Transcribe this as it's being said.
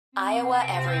Iowa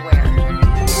Everywhere.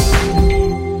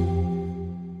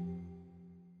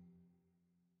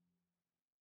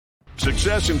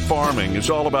 Success in farming is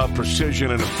all about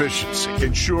precision and efficiency,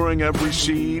 ensuring every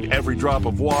seed, every drop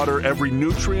of water, every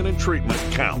nutrient and treatment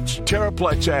counts.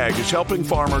 Terraplex Ag is helping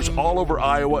farmers all over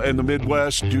Iowa and the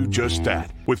Midwest do just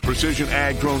that. With precision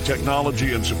ag drone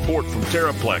technology and support from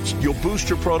Terraplex, you'll boost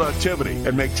your productivity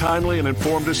and make timely and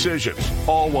informed decisions,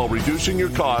 all while reducing your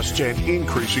costs and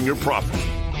increasing your profit.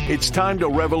 It's time to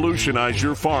revolutionize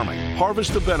your farming.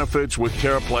 Harvest the benefits with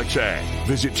Terraplex Ag.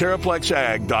 Visit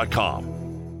TerraplexAg.com.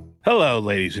 Hello,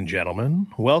 ladies and gentlemen.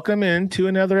 Welcome into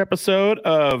another episode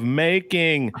of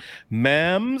Making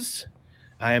Memz.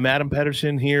 I am Adam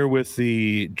Pedersen here with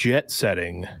the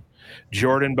jet-setting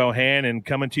Jordan Bohannon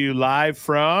coming to you live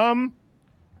from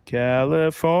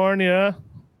California.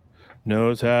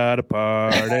 Knows how to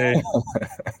party.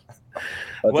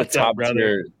 That's a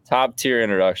top tier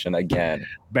introduction again.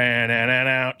 Down.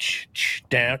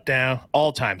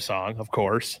 All-time song, of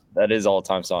course. That is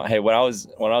all-time song. Hey, when I was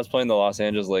playing the Los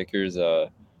Angeles Lakers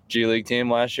G League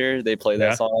team last year, they played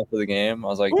that song for the game. I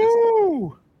was like,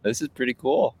 this is pretty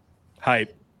cool.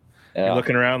 Hype. Yeah. You're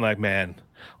looking around like, man,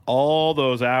 all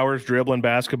those hours dribbling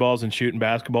basketballs and shooting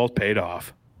basketballs paid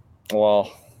off.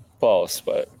 Well, close,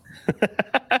 but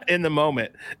in the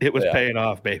moment, it was paying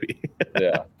off, baby.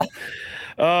 Yeah.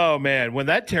 Oh, man. When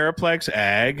that Terraplex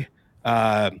Ag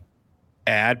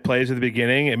ad plays at the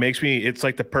beginning, it's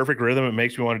like the perfect rhythm. It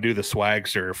makes me want to do the swag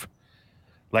surf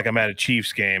like I'm at a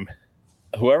Chiefs game.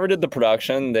 Whoever did the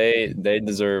production, they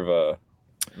deserve a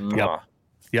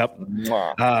Yep.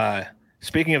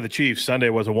 Speaking of the Chiefs, Sunday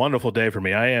was a wonderful day for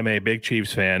me. I am a big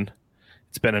Chiefs fan.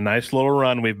 It's been a nice little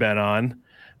run we've been on.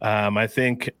 I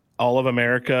think all of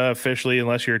America officially,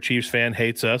 unless you're a Chiefs fan,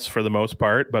 hates us for the most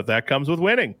part, but that comes with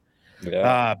winning.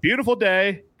 Yeah. Beautiful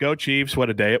day. Go Chiefs.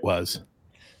 What a day it was.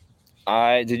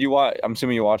 Did you watch? I'm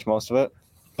assuming you watched most of it.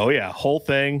 Oh yeah, whole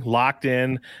thing locked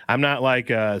in. I'm not like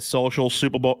a social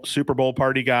Super Bowl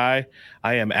party guy.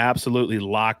 I am absolutely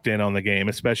locked in on the game,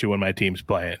 especially when my team's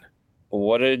playing.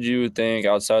 What did you think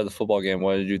outside of the football game?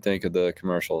 What did you think of the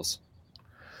commercials?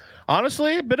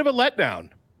 Honestly, a bit of a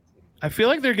letdown. I feel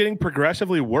like they're getting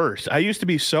progressively worse. I used to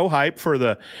be so hyped for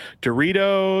the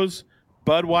Doritos,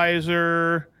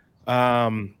 Budweiser.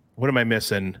 What am I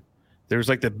missing? There's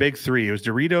like the big three. It was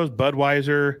Doritos,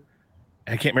 Budweiser.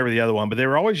 I can't remember the other one, but they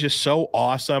were always just so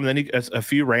awesome. Then a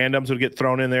few randoms would get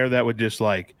thrown in there that would just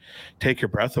like take your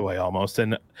breath away almost.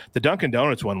 And the Dunkin'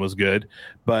 Donuts one was good,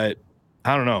 but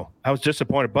I don't know. I was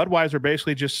disappointed. Budweiser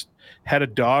basically just had a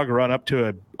dog run up to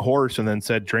a horse and then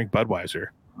said, "Drink Budweiser."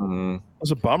 Mm-hmm. It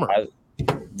was a bummer.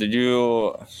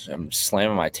 I'm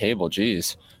slamming my table.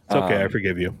 Jeez. It's okay. I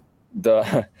forgive you.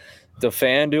 The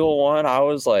FanDuel one, I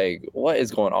was like, what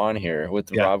is going on here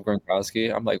with Rob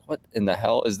Gronkowski? I'm like, what in the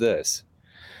hell is this?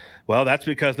 Well, that's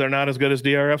because they're not as good as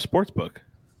DRF Sportsbook.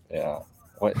 Yeah.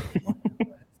 What?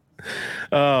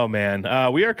 Oh, man.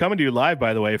 We are coming to you live,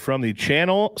 by the way, from the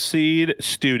Channel Seed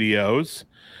Studios.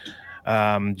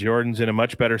 Jordan's in a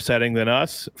much better setting than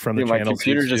us from the Channel Seed. My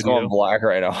computer's just going black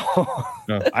right now.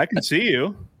 I can see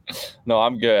you. No,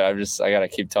 I'm good. I got to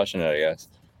keep touching it, I guess.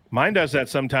 Mine does that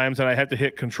sometimes, and I have to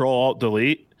hit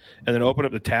Control-Alt-Delete and then open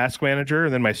up the task manager,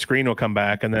 and then my screen will come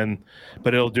back,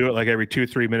 but it'll do it like every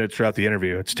 2-3 minutes throughout the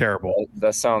interview. It's terrible.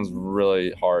 That sounds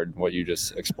really hard, what you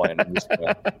just explained. I'm just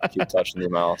going to keep touching the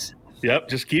mouse. Yep,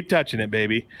 just keep touching it,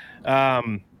 baby.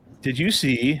 Did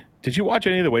you watch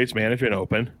any of the Waste Management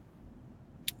Open?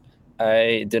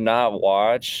 I did not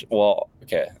watch. Well,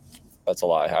 okay, that's a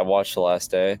lie. I watched the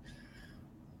last day.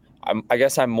 I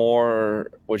guess I'm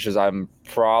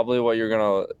probably what you're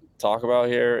going to talk about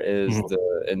here is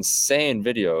the insane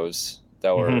videos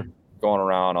that were going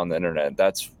around on the internet.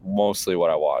 That's mostly what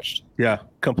I watched. Yeah,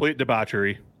 complete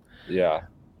debauchery. Yeah.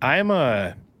 I'm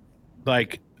I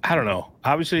don't know.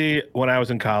 Obviously, when I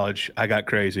was in college, I got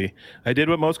crazy. I did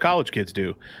what most college kids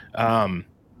do.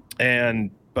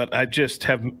 But I just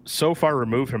have so far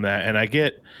removed from that. And I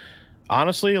get,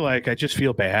 honestly, I just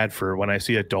feel bad for when I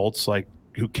see adults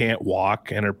who can't walk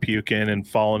and are puking and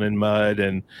falling in mud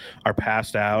and are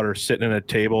passed out or sitting at a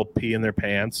table peeing their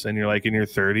pants, and you're like in your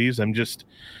 30s. I'm just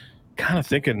kind of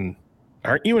thinking,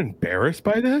 aren't you embarrassed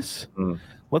by this?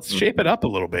 Let's shape it up a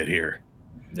little bit here.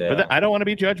 Yeah. But I don't want to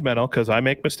be judgmental because I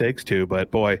make mistakes too. But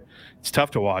boy, it's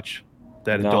tough to watch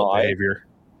that adult behavior.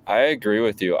 I agree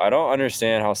with you. I don't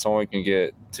understand how someone can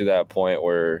get to that point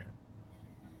where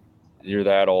you're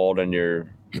that old and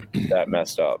you're that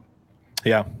messed up.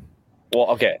 Yeah. Well,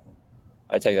 okay,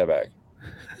 I take that back.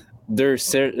 There's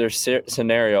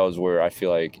scenarios where I feel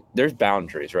like there's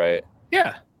boundaries, right?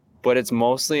 Yeah. but it's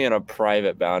mostly in a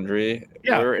private boundary.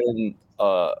 Yeah. We're in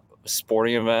a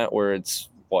sporting event where it's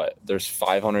there's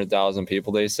 500,000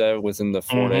 people, they said, within the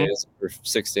 4 days or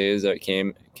 6 days that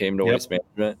came to Waste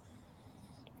Management.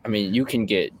 I mean, you can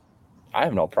get, I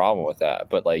have no problem with that,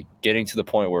 but like getting to the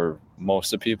point where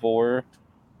most of the people were,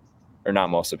 or not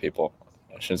most of the people,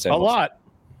 I shouldn't say a lot.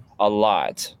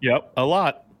 Yep, a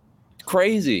lot.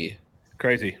 Crazy.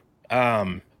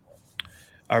 Our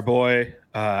boy,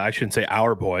 I shouldn't say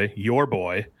our boy, your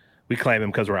boy. We claim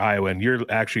him because we're Iowan. You're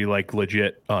actually like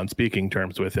legit on speaking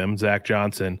terms with him. Zach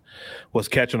Johnson was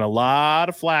catching a lot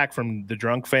of flack from the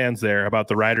drunk fans there about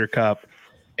the Ryder Cup.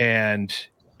 And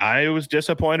I was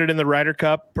disappointed in the Ryder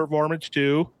Cup performance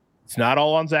too. It's not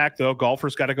all on Zach, though.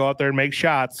 Golfers got to go out there and make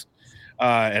shots.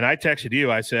 And I texted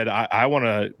you. I said, I want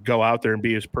to go out there and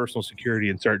be his personal security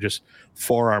and start just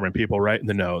forearming people right in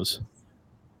the nose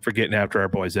for getting after our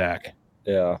boy Zach.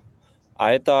 Yeah.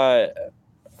 I thought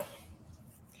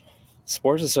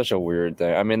sports is such a weird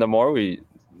thing. I mean, the more we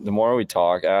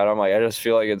talk, Adam, like I just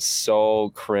feel like it's so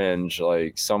cringe,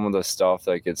 like some of the stuff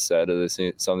that gets said to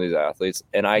some of these athletes.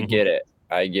 And I get it.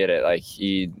 Like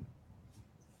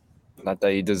not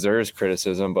that he deserves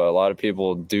criticism, but a lot of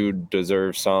people do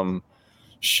deserve some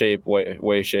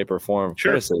way, shape, or form of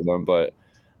criticism. But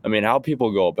I mean, how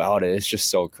people go about it, it's just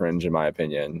so cringe, in my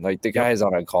opinion. Like the guy's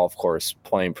on a golf course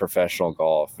playing professional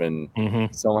golf, and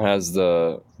someone has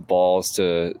the balls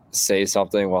to say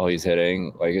something while he's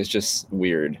hitting. Like it's just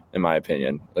weird, in my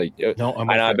opinion. Like,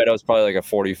 I bet it was probably like a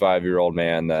 45-year-old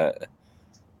man that,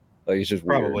 like, it's just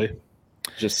weird. Probably,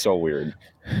 just so weird.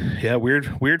 Yeah,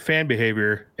 weird fan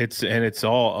behavior. It's a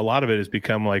lot of it has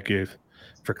become like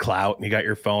for clout, and you got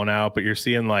your phone out, but you're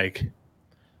seeing like.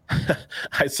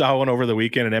 I saw one over the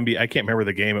weekend in NBA. I can't remember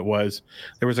the game it was.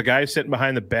 There was a guy sitting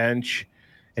behind the bench,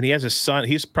 and he has a son.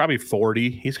 He's probably 40.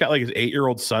 He's got like his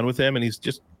 8-year-old son with him, and he's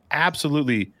just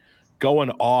absolutely going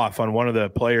off on one of the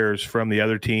players from the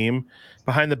other team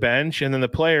behind the bench. And then the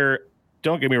player,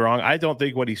 don't get me wrong, I don't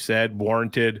think what he said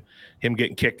warranted him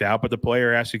getting kicked out, but the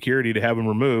player asked security to have him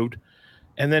removed.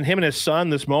 And then him and his son,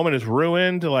 this moment is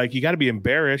ruined. Like, you got to be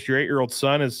embarrassed. Your 8-year-old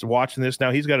son is watching this now.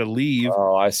 He's got to leave.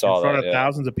 Oh, I saw in front of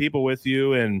thousands of people with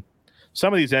you. And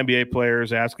some of these NBA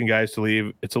players asking guys to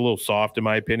leave, it's a little soft in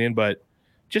my opinion, but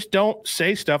just don't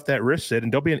say stuff that risks it,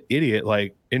 and don't be an idiot.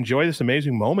 Like, enjoy this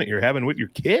amazing moment you're having with your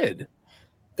kid.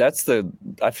 I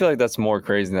feel like that's more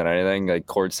crazy than anything. Like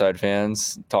courtside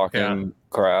fans talking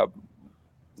crap.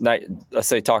 Let's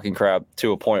say talking crap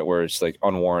to a point where it's like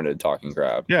unwarranted talking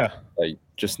crap. Yeah. Like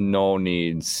just no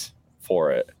needs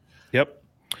for it. Yep.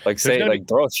 Like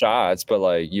throw shots, but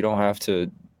like you don't have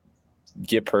to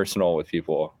get personal with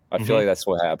people. I feel like that's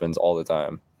what happens all the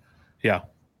time. Yeah.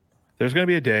 There's going to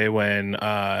be a day when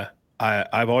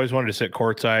I've always wanted to sit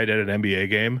courtside at an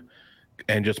NBA game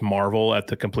and just marvel at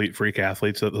the complete freak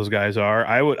athletes that those guys are.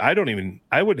 I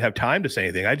wouldn't have time to say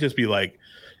anything. I'd just be like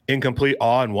in complete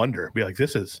awe and wonder. Be like,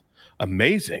 this is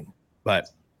amazing. But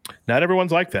not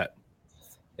everyone's like that.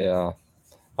 Yeah.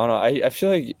 I don't know. I feel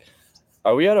like,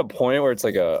 are we at a point where it's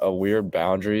like a weird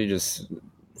boundary just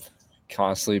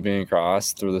constantly being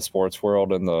crossed through the sports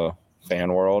world and the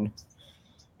fan world?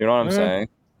 You know what I'm saying?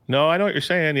 No, I know what you're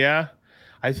saying. Yeah.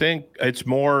 I think it's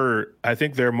more,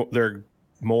 they're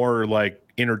more like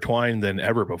intertwined than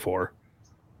ever before.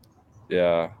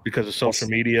 Yeah. Because of social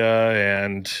media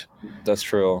and that's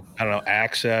true. I don't know,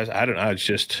 access. I don't know. It's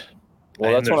just,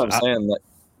 well, that's what I'm saying.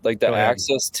 Like the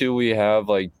access to, we have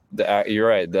like you're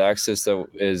right. The access that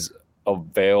is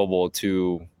available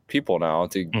to people now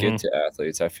to get to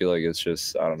athletes. I feel like it's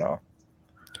just, I don't know.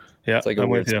 Yeah. It's like a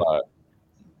weird spot.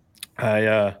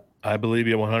 I believe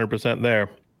you 100%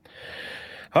 there.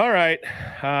 All right.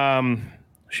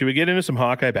 Should we get into some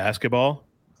Hawkeye basketball?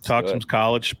 Talk some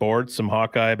college sports, some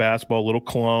Hawkeye basketball, a little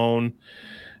clone,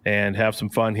 and have some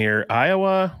fun here.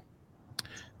 Iowa,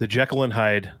 the Jekyll and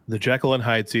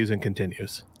Hyde season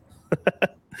continues.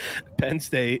 Penn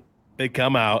State, they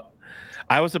come out.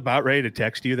 I was about ready to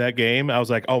text you that game. I was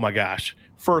like, oh my gosh,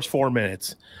 first 4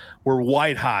 minutes. We're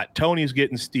white hot. Tony's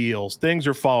getting steals. Things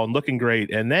are falling, looking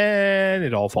great. And then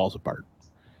it all falls apart.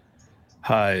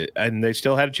 And they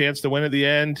still had a chance to win at the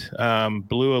end.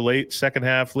 Blew a late second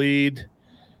half lead.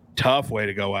 Tough way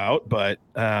to go out, but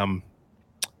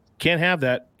can't have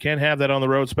that. Can't have that on the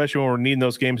road, especially when we're needing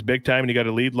those games big time and you got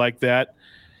a lead like that.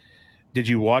 Did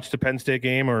you watch the Penn State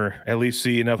game or at least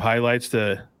see enough highlights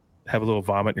to have a little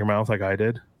vomit in your mouth like I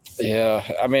did? Yeah,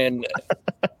 I mean,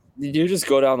 you just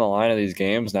go down the line of these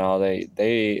games now.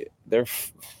 They're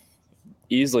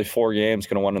easily 4 games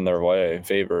going to win in their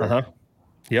favor.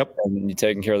 Yep. And you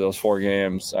taking care of those 4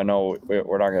 games. I know we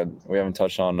haven't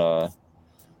touched on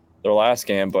their last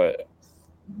game, but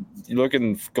you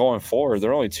looking going forward,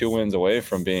 they're only 2 wins away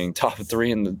from being top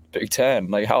 3 in the Big Ten.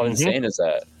 Like, how insane is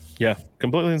that? Yeah,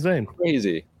 completely insane.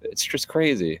 Crazy. It's just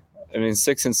crazy. I mean,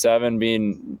 6-7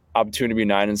 being opportunity to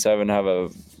be 9-7, have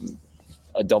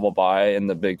a double bye in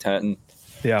the Big Ten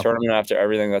tournament after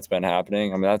everything that's been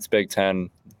happening. I mean, that's Big Ten.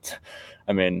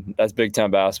 I mean, that's Big Ten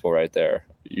basketball right there.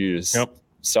 You just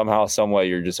somehow, some way,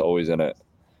 you're just always in it.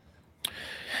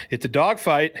 It's a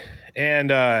dogfight.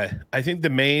 And I think the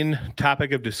main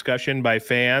topic of discussion by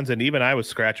fans, and even I was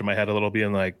scratching my head a little,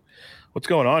 being like, what's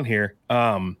going on here?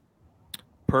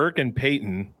 Perk and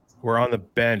Peyton were on the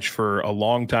bench for a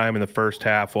long time in the first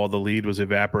half while the lead was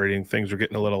evaporating. Things were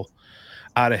getting a little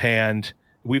out of hand.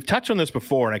 We've touched on this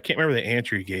before, and I can't remember the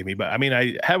answer he gave me, but I mean,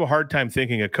 I have a hard time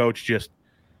thinking a coach just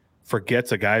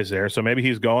forgets a guy's there. So maybe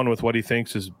he's going with what he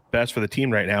thinks is best for the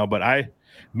team right now. But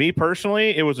me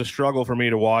personally, it was a struggle for me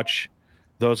to watch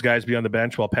those guys be on the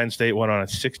bench while Penn State went on a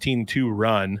 16-2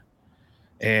 run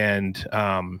and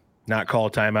not call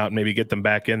a timeout and maybe get them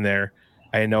back in there.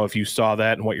 I didn't know if you saw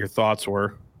that and what your thoughts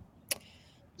were.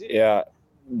 Yeah.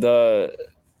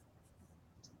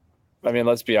 I mean,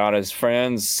 let's be honest.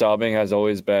 Fran's subbing has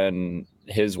always been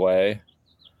his way.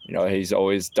 You know, he's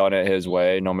always done it his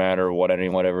way, no matter what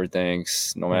anyone ever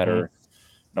thinks, no matter,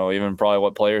 even probably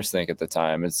what players think at the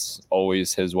time. It's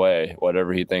always his way,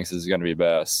 whatever he thinks is going to be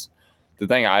best. The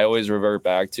thing I always revert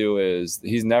back to is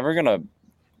he's never going to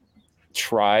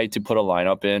try to put a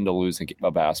lineup in to lose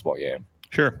a basketball game.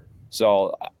 Sure.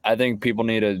 So I think people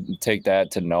need to take that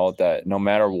to note that no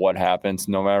matter what happens,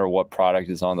 no matter what product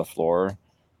is on the floor,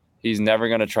 he's never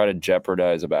going to try to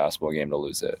jeopardize a basketball game to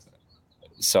lose it.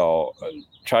 So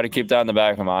try to keep that in the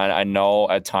back of my mind. I know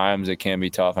at times it can be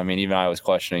tough. I mean, even I was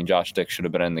questioning Josh Dick should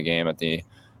have been in the game at the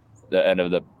end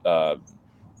of the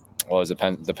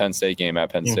the Penn State game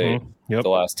at Penn State. The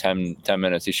last 10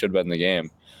 minutes, he should have been in the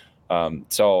game.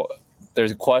 So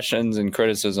there's questions and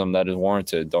criticism that is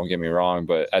warranted, don't get me wrong.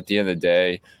 But at the end of the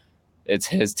day, it's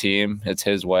his team. It's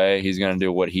his way. He's going to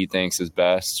do what he thinks is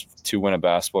best to win a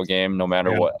basketball game, no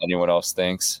matter what anyone else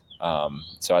thinks.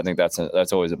 So I think that's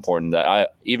always important.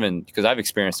 That because I've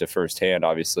experienced it firsthand,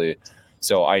 obviously.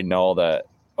 So I know that,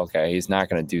 okay, he's not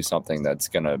going to do something that's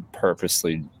going to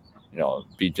purposely,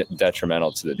 be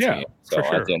detrimental to the team. So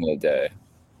at the end of the day.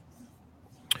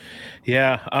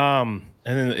 Yeah.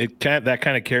 And then that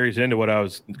kind of carries into what I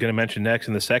was going to mention next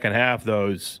in the second half.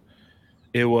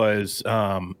 It was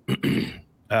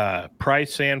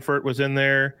Price Sanford was in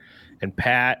there, and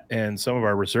Pat and some of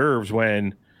our reserves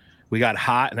when we got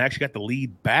hot and actually got the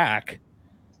lead back.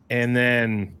 And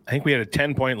then I think we had a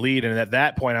 10-point lead. And at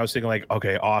that point, I was thinking like,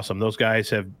 okay, awesome. Those guys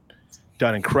have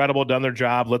done their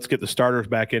job. Let's get the starters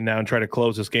back in now and try to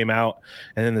close this game out.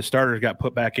 And then the starters got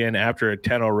put back in after a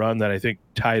 10-0 run that I think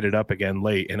tied it up again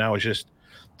late. And I was just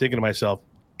thinking to myself,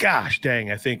 gosh,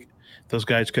 dang, I think those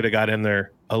guys could have got in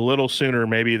there a little sooner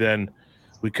maybe than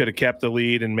we could have kept the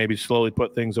lead and maybe slowly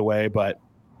put things away. But,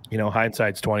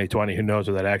 hindsight's 20/20. Who knows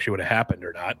if that actually would have happened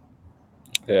or not.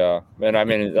 Yeah. And I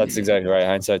mean, that's exactly right.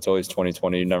 Hindsight's always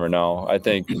 20/20. You never know. I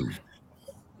think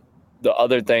the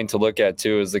other thing to look at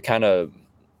too is the kind of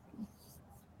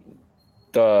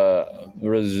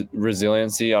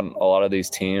resiliency on a lot of these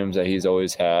teams that he's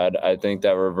always had. I think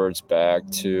that reverts back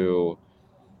to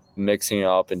mixing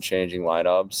up and changing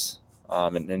lineups.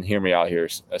 And hear me out here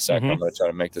a second. I'm going to try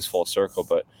to make this full circle,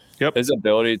 but his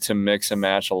ability to mix and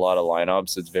match a lot of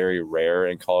lineups, it's very rare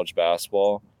in college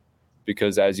basketball,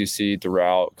 because as you see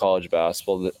throughout college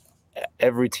basketball,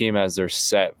 every team has their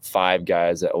set 5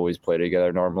 guys that always play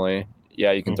together normally.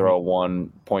 Yeah, you can throw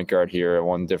one point guard here,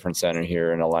 one different center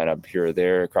here, and a lineup here or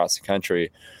there across the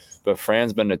country. But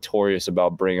Fran's been notorious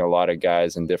about bringing a lot of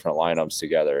guys in different lineups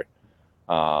together.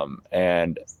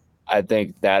 And I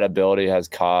think that ability has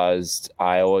caused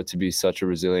Iowa to be such a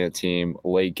resilient team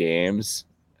late games,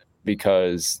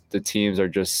 because the teams are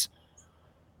just,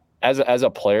 as a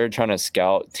player trying to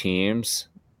scout teams,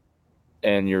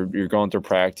 and you're going through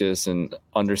practice and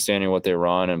understanding what they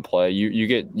run and play, you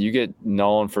get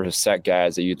known for set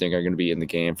guys that you think are going to be in the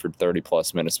game for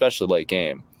 30+ minutes, especially late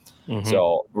game.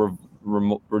 So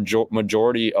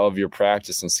majority of your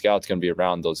practice and scout's going to be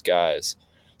around those guys.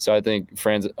 So I think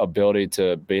Fran's ability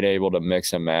to be able to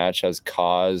mix and match has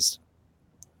caused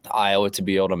Iowa to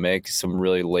be able to make some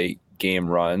really late game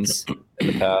runs in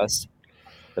the past,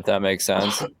 if that makes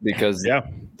sense, because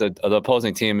the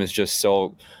opposing team is just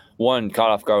so – one, caught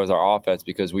off guard with our offense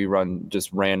because we run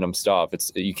just random stuff.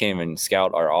 You can't even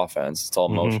scout our offense. It's all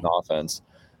motion offense.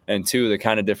 And two, the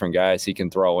kind of different guys he can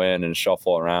throw in and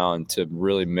shuffle around to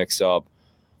really mix up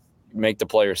make the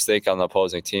players think on the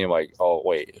opposing team, like, oh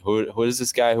wait, who is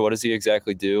this guy? What does he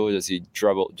exactly do? Does he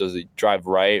dribble? Does he drive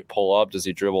right, pull up? Does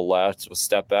he dribble left with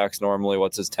step backs normally?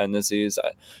 What's his tendencies?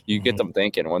 You get them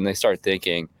thinking. When they start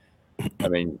thinking, I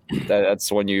mean,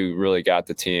 that's when you really got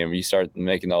the team. You start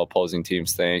making the opposing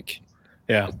teams think.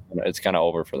 Yeah, it's kind of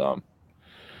over for them.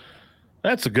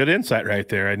 That's a good insight right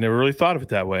there. I never really thought of it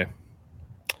that way.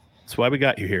 That's why we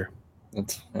got you here.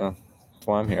 That's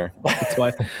why I'm here. That's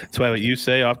why what you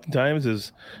say oftentimes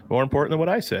is more important than what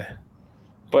I say.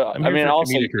 But I mean,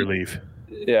 also comedic relief.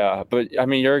 Yeah, but I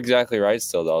mean, you're exactly right.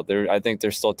 Still, though, I think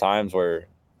there's still times where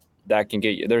that can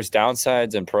get you. There's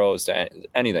downsides and pros to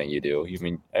anything you do. You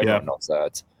mean everyone knows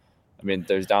that. I mean,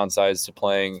 there's downsides to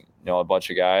playing, a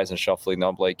bunch of guys and shuffling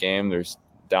the late game. There's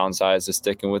downsides to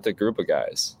sticking with a group of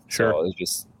guys. Sure, so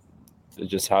it's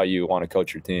just how you want to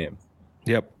coach your team.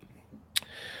 Yep.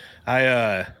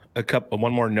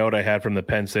 One more note I had from the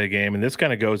Penn State game, and this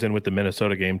kind of goes in with the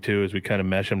Minnesota game too, as we kind of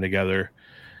mesh them together.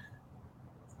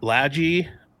 Laggy,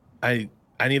 I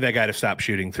need that guy to stop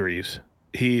shooting threes.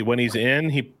 When he's in,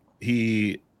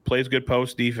 he plays good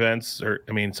post defense,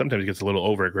 sometimes he gets a little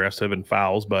over aggressive and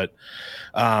fouls, but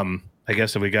I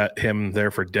guess if we got him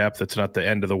there for depth, it's not the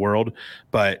end of the world.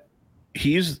 But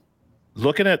he's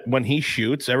looking at when he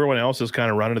shoots, everyone else is kind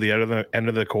of running to the end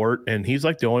of the court, and he's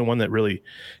like the only one that really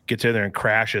gets in there and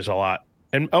crashes a lot.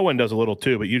 And Owen does a little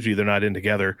too, but usually they're not in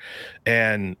together.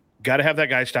 And got to have that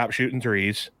guy stop shooting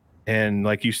threes. And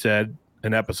like you said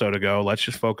an episode ago, let's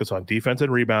just focus on defense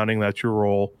and rebounding. That's your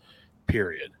role,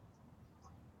 period.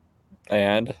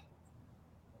 And?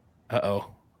 I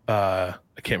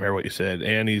can't remember what you said.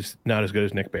 And he's not as good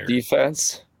as Nick Barry.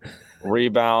 Defense,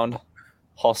 rebound,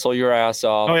 hustle your ass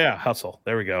off. Oh, yeah, hustle.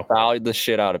 There we go. Foul the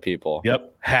shit out of people.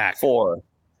 Yep. Hack. 4.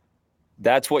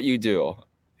 That's what you do.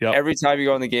 Yep. Every time you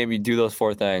go in the game, you do those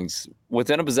 4 things.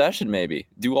 Within a possession, maybe.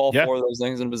 Do all 4 of those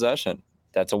things in a possession.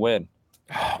 That's a win.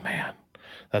 Oh, man.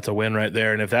 That's a win right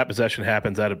there. And if that possession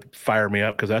happens, that'd fire me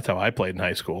up because that's how I played in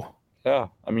high school. Yeah.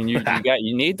 I mean, you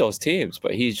need those teams,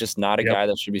 but he's just not a guy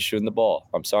that should be shooting the ball.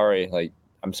 I'm sorry.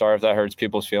 I'm sorry if that hurts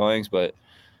people's feelings, but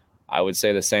I would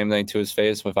say the same thing to his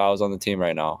face if I was on the team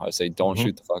right now. I would say, don't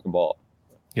shoot the fucking ball.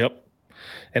 Yep.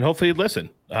 And hopefully you'd listen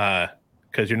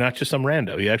because you're not just some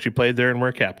rando. You actually played there and were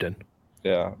a captain.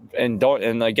 Yeah. And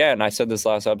again, I said this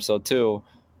last episode too,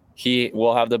 he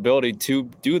will have the ability to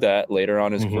do that later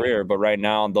on in his career. But right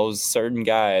now, those certain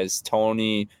guys,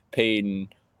 Tony, Peyton,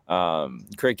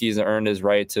 Cricky's earned his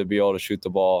right to be able to shoot the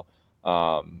ball.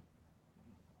 I'm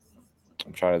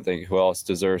trying to think who else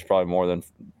deserves probably more than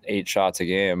 8 shots a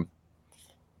game.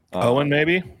 Owen,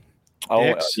 maybe?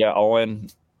 Owen,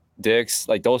 Dix.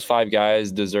 Like those 5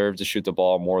 guys deserve to shoot the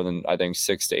ball more than, I think,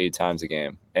 6 to 8 times a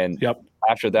game. And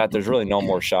after that, there's really no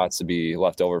more shots to be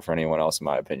left over for anyone else, in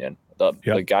my opinion.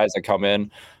 The guys that come in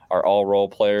are all role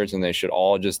players, and they should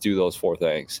all just do those 4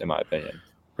 things, in my opinion.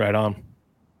 Right on.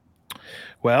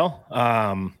 Well,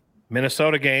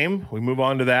 Minnesota game, we move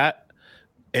on to that.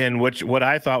 And what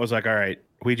I thought was like, all right,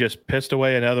 we just pissed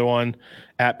away another one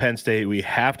at Penn State. We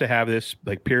have to have this,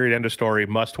 like, period, end of story,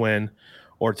 must win,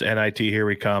 or it's NIT, here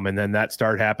we come. And then that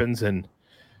start happens, and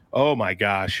oh my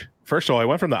gosh. First of all, I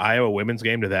went from the Iowa women's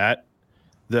game to that.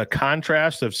 The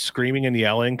contrast of screaming and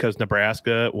yelling because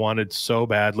Nebraska wanted so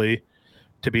badly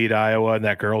to beat Iowa in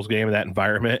that girls' game in that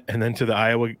environment, and then to the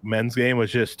Iowa men's game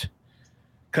was just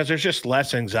because there's just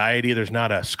less anxiety. There's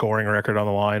not a scoring record on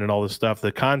the line and all this stuff.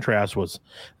 The contrast was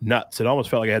nuts. It almost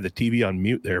felt like I had the TV on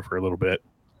mute there for a little bit.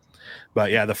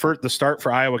 But yeah, the start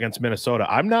for Iowa against Minnesota.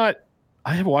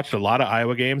 I have watched a lot of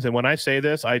Iowa games, and when I say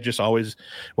this,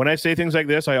 when I say things like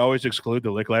this, I always exclude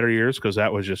the Licklider years because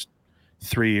that was just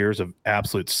 3 years of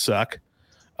absolute suck.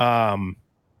 I'm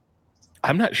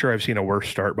not sure I've seen a worse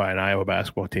start by an Iowa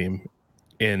basketball team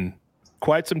in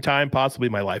quite some time, possibly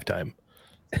my lifetime.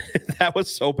 That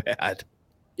was so bad.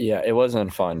 Yeah, it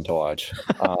wasn't fun to watch.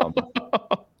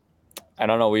 I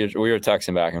don't know. We were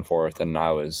texting back and forth, and I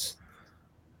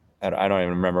don't even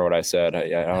remember what I said.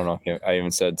 I don't know if I even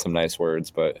said some nice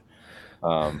words, but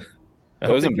it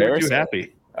was embarrassing. Too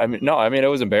happy. It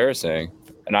was embarrassing.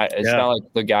 And it's not like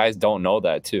the guys don't know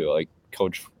that too. Like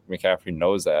Coach McCaffrey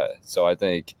knows that. So I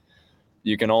think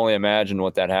you can only imagine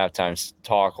what that halftime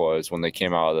talk was when they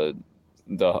came out of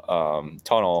the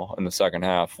tunnel in the second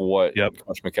half. What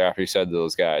Coach McCaffrey said to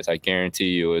those guys, I guarantee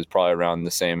you, is probably around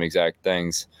the same exact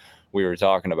things we were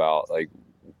talking about. Like,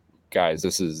 guys,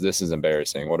 this is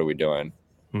embarrassing. What are we doing?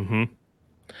 Mm-hmm.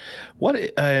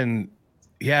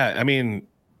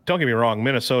 Don't get me wrong.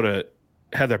 Minnesota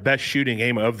had their best shooting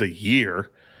game of the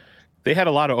year. They had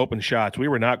a lot of open shots. We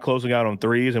were not closing out on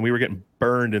threes, and we were getting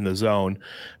burned in the zone.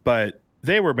 But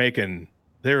they were making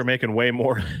they were making way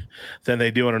more than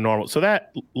they do in a normal. So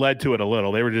that led to it a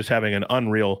little. They were just having an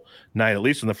unreal night, at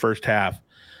least in the first half.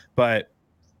 But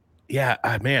yeah,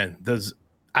 man,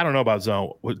 I don't know about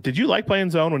zone. Did you like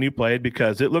playing zone when you played?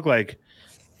 Because it looked like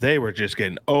they were just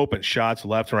getting open shots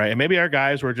left and right. And maybe our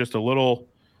guys were just a little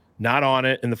not on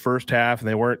it in the first half and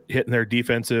they weren't hitting their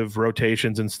defensive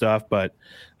rotations and stuff. But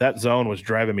that zone was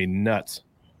driving me nuts.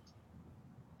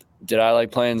 Did I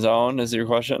like playing zone? Is your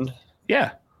question?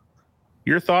 Yeah.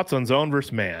 Your thoughts on zone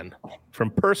versus man from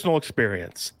personal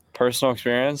experience. Personal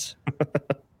experience?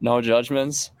 No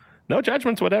judgments? No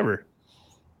judgments, whatever.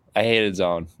 I hated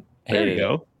zone. There you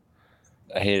go.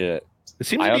 I hated it. It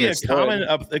seems to be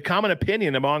a common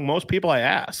opinion among most people I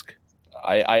ask.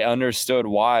 I understood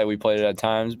why we played it at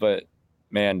times, but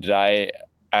man, did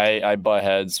I butt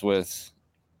heads with.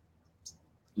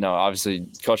 No, obviously,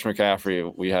 Coach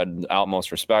McCaffrey, we had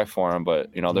utmost respect for him, but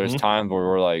there's times where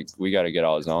we're like, we got to get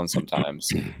out of zone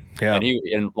sometimes. Yeah,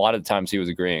 and a lot of times he was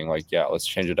agreeing, like, yeah, let's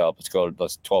change it up.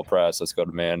 Let's 12 press. Let's go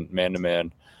to man to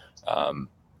man.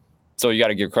 So you got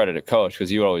to give credit to Coach because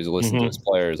he would always listen to his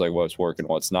players, like what's working,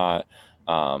 what's not.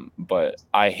 But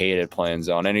I hated playing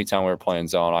zone. Anytime we were playing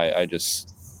zone,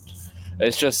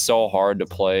 it's just so hard to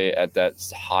play at that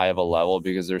high of a level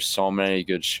because there's so many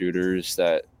good shooters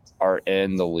that are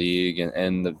in the league and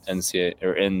in the NCAA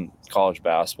or in college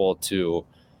basketball too.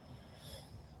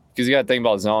 Because you got to think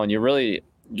about zone. You're really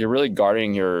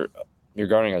guarding you're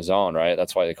guarding a zone, right?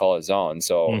 That's why they call it zone.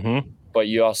 So, but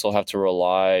you also have to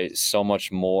rely so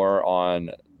much more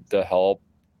on the help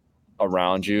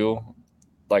around you.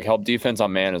 Like help defense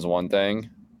on man is one thing,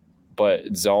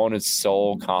 but zone is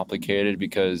so complicated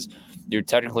because you're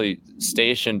technically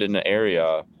stationed in an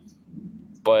area,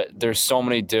 but there's so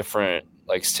many different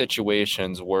like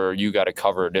situations where you got to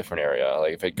cover a different area.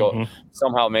 Like if it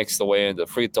somehow makes the way into the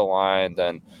free throw line,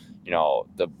 then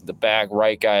the back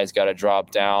right guy's got to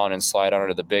drop down and slide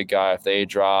under the big guy if they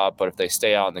drop. But if they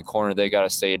stay out in the corner, they got to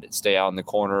stay out in the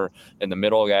corner, and the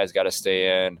middle guy's got to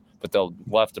stay in. But the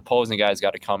left opposing guy's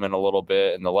got to come in a little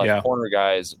bit, and the left corner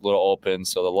guy's a little open.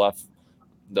 So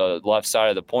the left side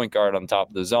of the point guard on top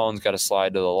of the zone's got to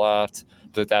slide to the left.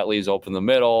 But that leaves open the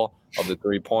middle of the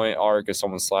 3-point arc if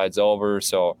someone slides over.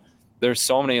 So there's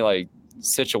so many like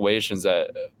situations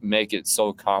that make it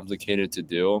so complicated to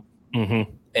do.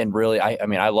 And really, I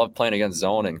mean, I love playing against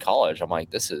zone in college. I'm like,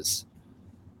 it's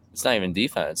not even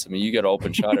defense. I mean, you get an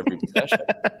open shot every possession.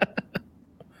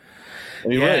 I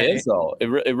mean, it really is, though.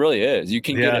 It really is. You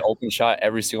can get an open shot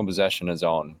every single possession in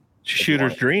zone.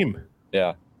 Shooter's dream.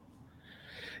 Yeah.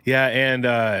 Yeah,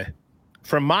 and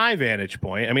from my vantage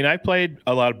point, I mean, I played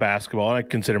a lot of basketball, and I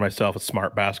consider myself a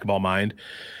smart basketball mind.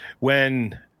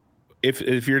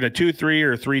 If you're in a 2-3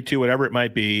 or 3-2, whatever it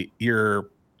might be,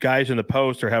 your guys in the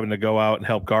post are having to go out and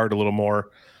help guard a little more.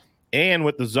 And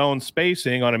with the zone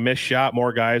spacing on a missed shot,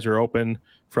 more guys are open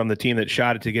from the team that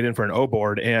shot it to get in for an O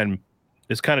board. And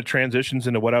this kind of transitions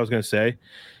into what I was going to say.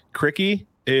 Cricky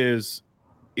he's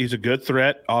a good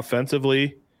threat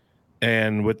offensively.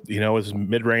 And with, his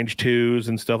mid-range twos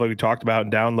and stuff like we talked about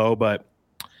and down low. But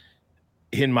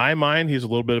in my mind, he's a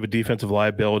little bit of a defensive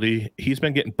liability. He's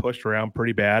been getting pushed around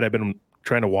pretty bad. I've been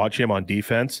trying to watch him on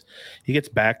defense. He gets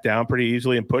backed down pretty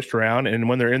easily and pushed around. And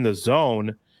when they're in the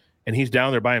zone and he's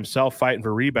down there by himself fighting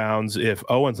for rebounds, if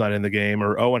Owen's not in the game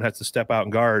or Owen has to step out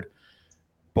and guard,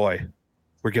 boy,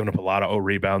 we're giving up a lot of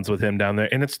rebounds with him down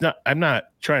there. And I'm not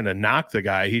trying to knock the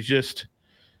guy. He's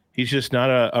just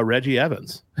not a Reggie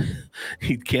Evans.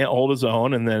 He can't hold his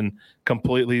own and then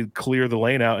completely clear the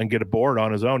lane out and get a board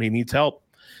on his own. He needs help.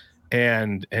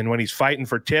 And when he's fighting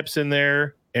for tips in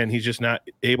there and he's just not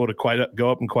able to quite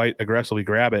go up and quite aggressively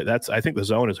grab it, I think the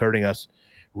zone is hurting us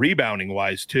rebounding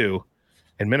wise too.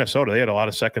 In Minnesota, they had a lot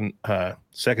of second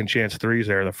chance threes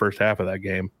there in the first half of that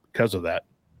game because of that.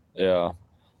 Yeah.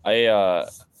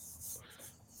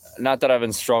 Not that I've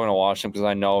been struggling to watch him because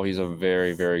I know he's a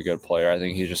very, very good player. I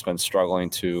think he's just been struggling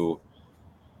to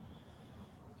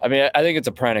 – I mean, I think it's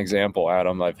a prime example,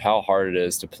 Adam, of how hard it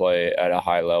is to play at a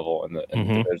high level in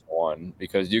Division I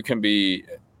because you can be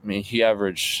 – I mean, he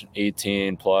averaged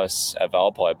 18-plus at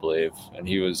Valpo, I believe, and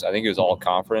I think he was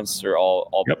all-conference or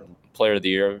all player of the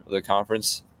year of the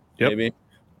conference, maybe.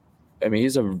 I mean,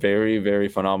 he's a very, very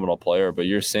phenomenal player, but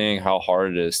you're seeing how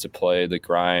hard it is to play the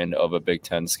grind of a Big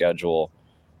Ten schedule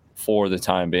for the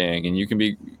time being. And you can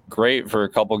be great for a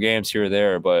couple games here or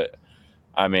there, but,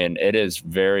 I mean, it is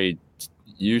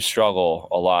you struggle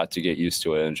a lot to get used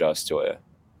to it and adjust to it.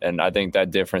 And I think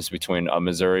that difference between a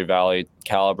Missouri Valley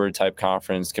caliber type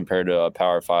conference compared to a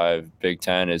Power 5 Big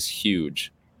Ten is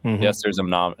huge. Yes, there's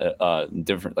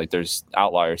different, like there's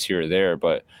outliers here or there,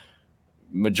 but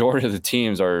majority of the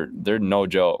teams they're no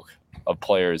joke of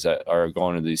players that are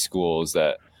going to these schools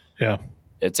that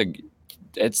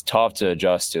it's tough to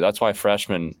adjust to. That's why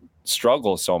freshmen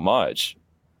struggle so much.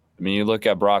 I mean, you look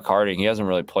at Brock Harding, he hasn't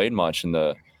really played much in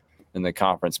the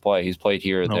conference play. He's played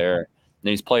here or there, and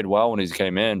he's played well when he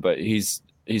came in, but he's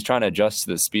trying to adjust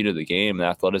to the speed of the game, the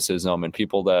athleticism, and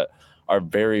people that are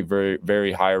very, very,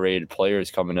 very high-rated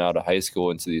players coming out of high school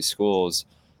into these schools.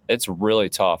 It's really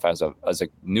tough as a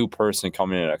new person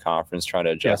coming in a conference trying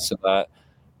to adjust to that.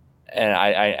 And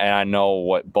I know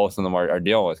what both of them are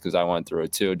dealing with because I went through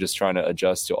it too, just trying to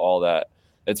adjust to all that.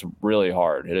 It's really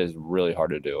hard. It is really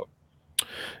hard to do.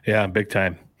 Yeah, big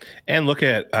time. And look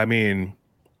at, I mean,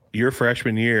 your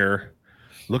freshman year,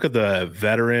 look at the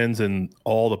veterans and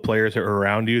all the players that are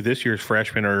around you. This year's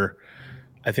freshmen are,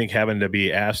 I think, having to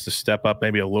be asked to step up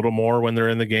maybe a little more when they're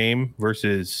in the game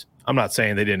versus, I'm not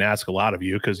saying they didn't ask a lot of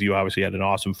you because you obviously had an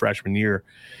awesome freshman year.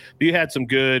 But you had some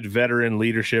good veteran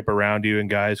leadership around you and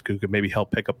guys who could maybe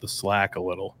help pick up the slack a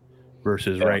little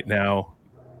versus right now.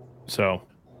 So.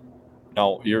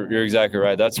 No, you're exactly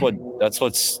right. That's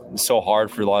what's so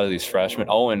hard for a lot of these freshmen.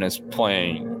 Owen is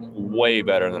playing way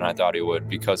better than I thought he would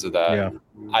because of that. Yeah.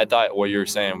 I thought what you were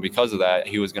saying, because of that,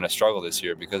 he was going to struggle this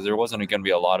year because there wasn't going to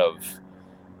be a lot of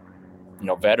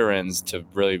veterans to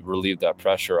really relieve that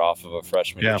pressure off of a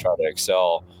freshman to try to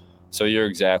excel. So you're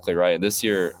exactly right. This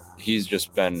year, he's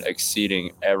just been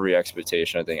exceeding every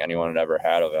expectation I think anyone had ever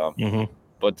had of him. Mm-hmm.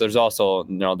 But there's also,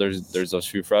 there's those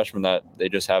few freshmen that they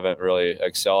just haven't really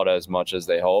excelled as much as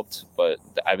they hoped. But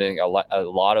I think a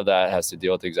lot of that has to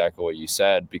deal with exactly what you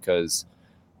said because,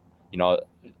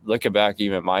 looking back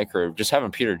even at my career, just having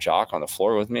Peter Jock on the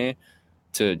floor with me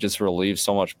to just relieve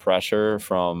so much pressure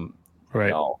from,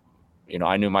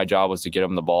 I knew my job was to get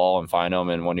him the ball and find him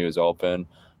and when he was open.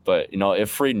 But, it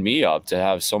freed me up to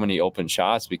have so many open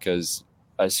shots because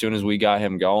as soon as we got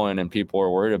him going and people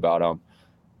were worried about him,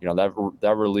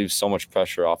 that relieves so much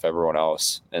pressure off everyone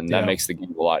else, and that makes the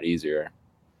game a lot easier.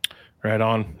 Right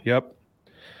on. Yep.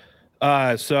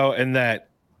 So, and that,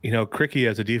 Krikke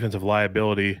as a defensive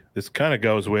liability, this kind of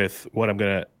goes with what I'm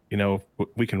going to,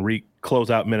 we can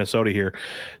close out Minnesota here.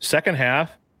 Second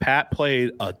half, Pat played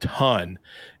a ton,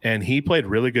 and he played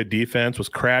really good defense, was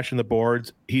crashing the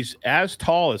boards. He's as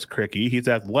tall as Krikke. He's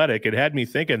athletic. It had me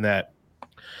thinking that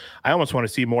I almost want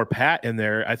to see more Pat in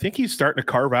there. I think he's starting to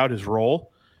carve out his role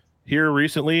here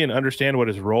recently and understand what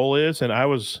his role is. And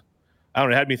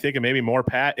it had me thinking maybe more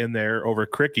Pat in there over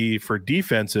Krikke for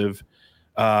defensive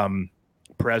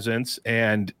presence.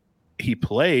 And he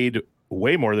played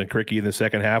way more than Krikke in the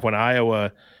second half when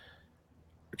Iowa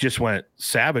just went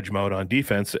savage mode on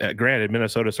defense. Granted,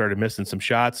 Minnesota started missing some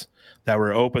shots that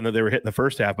were open that they were hitting the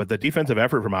first half, but the defensive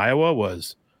effort from Iowa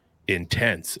was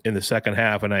intense in the second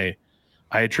half. And I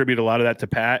attribute a lot of that to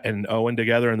Pat and Owen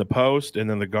together in the post, and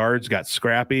then the guards got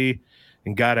scrappy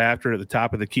and got after it at the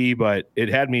top of the key. But it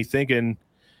had me thinking,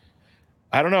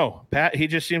 I don't know, Pat, he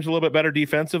just seems a little bit better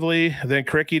defensively than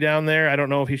Krikke down there. I don't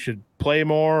know if he should play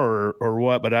more or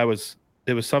what, but it was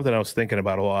something I was thinking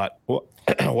about a lot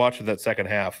watching that second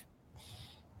half.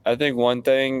 I think one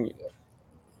thing,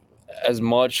 as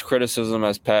much criticism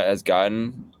as Pat has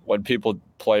gotten, when people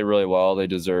play really well, they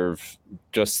deserve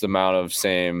just the amount of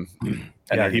same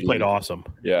energy. He played awesome.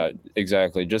 Yeah,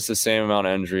 exactly. Just the same amount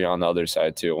of energy on the other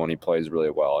side, too, when he plays really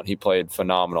well. And he played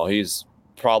phenomenal. He's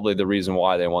probably the reason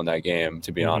why they won that game,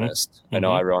 to be honest. I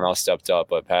know everyone else stepped up,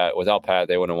 but without Pat,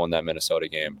 they wouldn't have won that Minnesota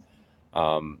game.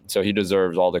 So he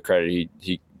deserves all the credit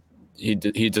he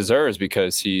deserves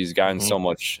because he's gotten so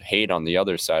much hate on the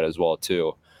other side as well,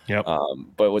 too. Yep.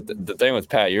 But with the thing with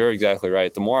Pat, you're exactly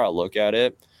right. The more I look at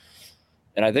it,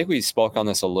 and I think we spoke on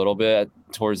this a little bit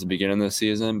towards the beginning of the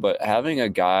season, but having a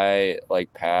guy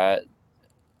like Pat,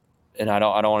 and I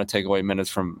don't want to take away minutes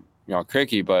from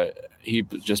Krikke, but he's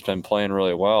just been playing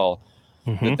really well.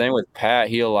 The thing with Pat,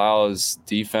 he allows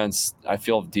defense. I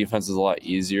feel defense is a lot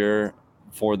easier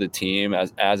for the team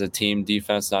as a team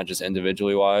defense, not just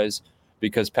individually wise,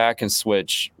 because Pat can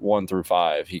switch 1 through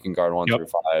 5. He can guard 1 through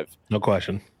 5. No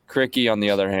question. Krikke, on the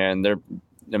other hand,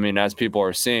 as people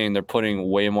are seeing, they're putting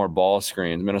way more ball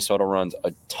screens. Minnesota runs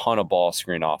a ton of ball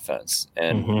screen offense,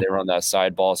 and they run that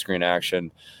side ball screen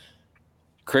action.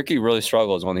 Krikke really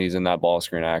struggles when he's in that ball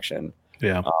screen action.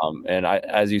 Yeah. And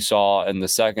as you saw in the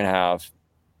second half,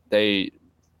 we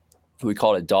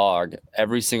called it dog.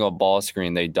 Every single ball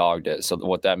screen, they dogged it. So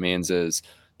what that means is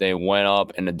they went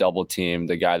up and a double team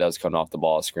the guy that was coming off the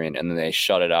ball screen, and then they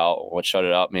shut it out. What shut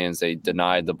it out means they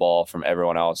denied the ball from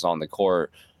everyone else on the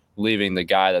court, leaving the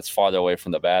guy that's farther away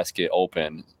from the basket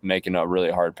open, making a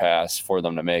really hard pass for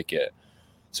them to make it.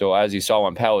 So as you saw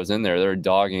when Pat was in there, they're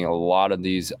dogging a lot of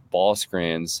these ball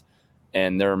screens,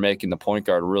 and they're making the point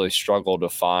guard really struggle to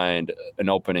find an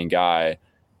opening guy.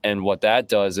 And what that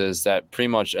does is that pretty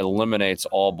much eliminates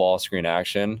all ball screen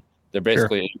action. They're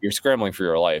basically, you're scrambling for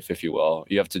your life, if you will.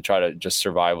 You have to try to just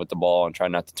survive with the ball and try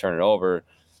not to turn it over.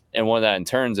 And what that in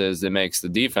turns is it makes the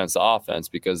defense the offense,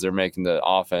 because they're making the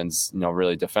offense,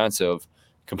 really defensive.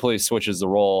 Completely switches the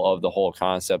role of the whole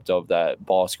concept of that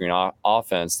ball screen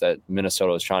offense that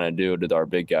Minnesota was trying to do to our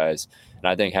big guys. And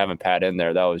I think having Pat in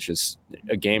there, that was just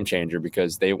a game changer,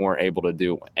 because they weren't able to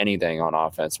do anything on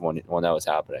offense when that was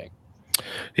happening.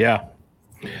 Yeah.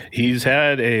 He's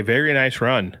had a very nice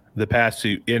run the past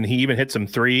two, and he even hit some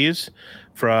threes.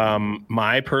 From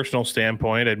my personal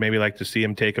standpoint, I'd maybe like to see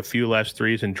him take a few less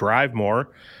threes and drive more,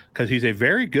 because he's a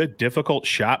very good, difficult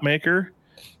shot maker,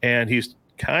 and he's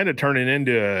kind of turning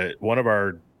into one of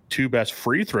our two best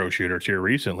free throw shooters here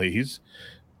recently. He's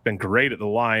been great at the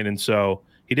line, and so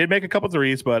he did make a couple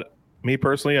threes, but me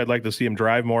personally, I'd like to see him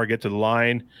drive more, get to the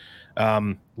line,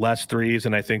 less threes,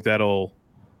 and I think that'll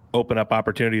open up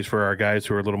opportunities for our guys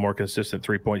who are a little more consistent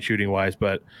three-point shooting wise.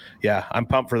 But yeah, I'm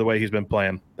pumped for the way he's been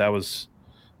playing. That was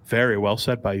very well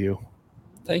said by you.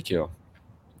 Thank you.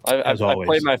 I've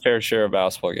played my fair share of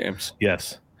basketball games.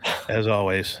 Yes, as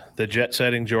always. The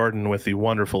jet-setting Jordan with the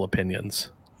wonderful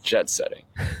opinions. Jet-setting.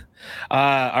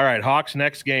 All right, Hawks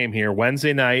next game here,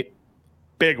 Wednesday night.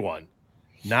 Big one.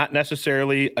 Not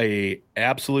necessarily a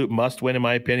absolute must-win in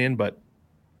my opinion, but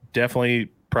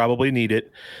definitely probably need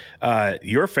it.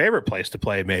 Your favorite place to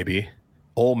play, maybe,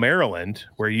 Ole Maryland,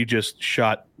 where you just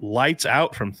shot lights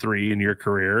out from three in your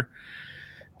career.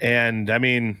 And I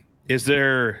mean, is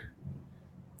there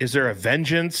a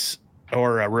vengeance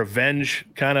or a revenge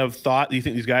kind of thought you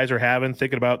think these guys are having,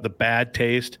 thinking about the bad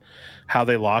taste, how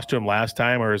they lost to him last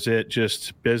time, or is it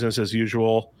just business as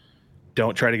usual?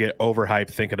 Don't try to get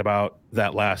overhyped thinking about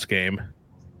that last game.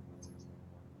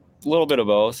 A little bit of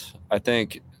both. I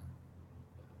think,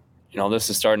 this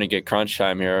is starting to get crunch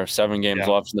time here. 7 games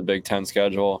left in the Big Ten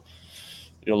schedule.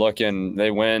 You're looking,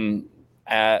 they win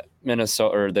at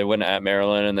Minnesota, or they win at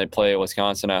Maryland, and they play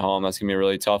Wisconsin at home. That's going to be a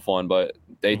really tough one, but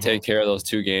they take care of those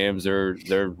 2 games.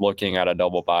 They're looking at a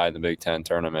double bye in the Big Ten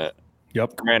tournament.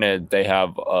 Yep. Granted, they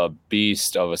have a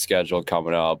beast of a schedule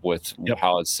coming up with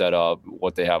how it's set up,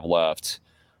 what they have left,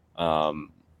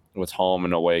 with home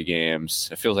and away games.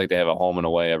 It feels like they have a home and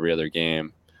away every other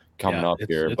game coming up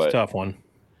here. It's a tough one.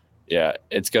 Yeah,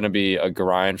 it's going to be a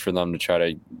grind for them to try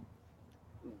to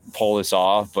pull this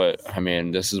off. But, I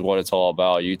mean, this is what it's all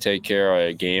about. You take care of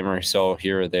a game or so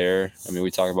here or there. I mean,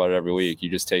 we talk about it every week. You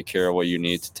just take care of what you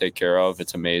need to take care of.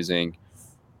 It's amazing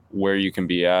where you can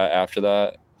be at after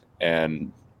that.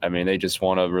 And, I mean, they just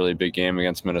won a really big game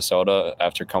against Minnesota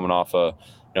after coming off a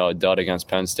dud against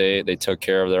Penn State. They took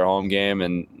care of their home game,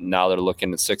 and now they're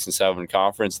looking at 6-7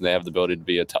 conference, and they have the ability to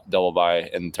be a double bye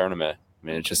in the tournament. I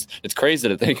mean, it's crazy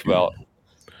to think about,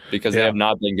 because they have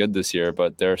not been good this year,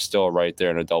 but they're still right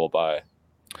there in a double bye.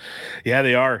 Yeah,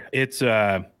 they are. It's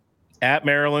at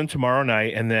Maryland tomorrow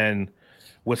night, and then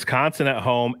Wisconsin at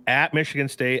home, at Michigan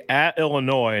State, at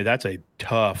Illinois. That's a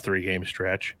tough 3-game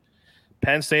stretch.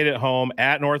 Penn State at home,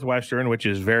 at Northwestern, which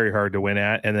is very hard to win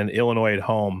at, and then Illinois at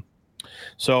home.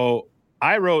 So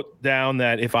I wrote down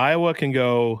that if Iowa can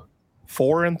go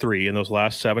 4-3 in those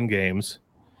last 7 games,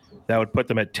 that would put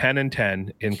them at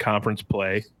 10-10 in conference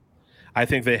play. I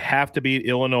think they have to beat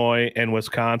Illinois and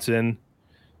Wisconsin.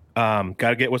 Got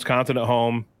to get Wisconsin at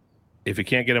home. If you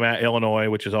can't get them at Illinois,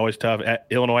 which is always tough, at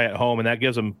Illinois at home, and that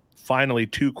gives them finally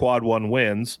 2 quad 1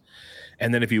 wins.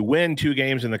 And then if you win 2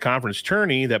 games in the conference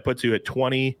tourney, that puts you at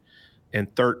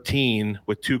 20-13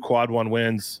 with 2 quad 1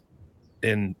 wins.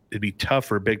 And it'd be tough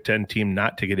for a Big Ten team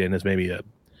not to get in as maybe a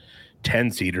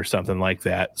 10 seed or something like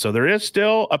that. So there is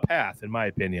still a path, in my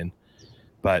opinion,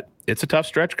 but it's a tough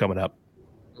stretch coming up.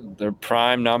 Their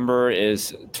prime number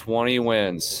is 20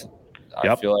 wins.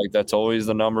 I feel like that's always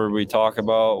the number we talk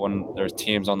about when there's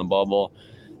teams on the bubble.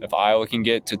 If Iowa can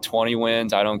get to 20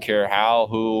 wins, I don't care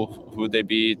who they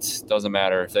beat, doesn't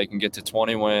matter. If they can get to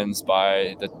 20 wins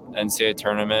by the NCAA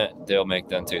tournament, they'll make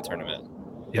the NCAA tournament.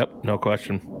 Yep, no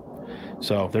question.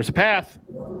 So there's a path,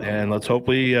 and let's hope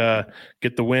we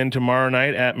get the win tomorrow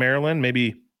night at Maryland.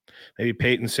 Maybe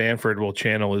Peyton Sanford will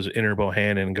channel his inner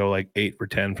Bohannon and go like 8 for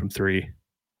 10 from 3.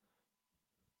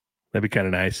 That'd be kind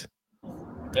of nice.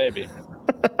 Maybe.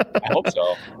 I hope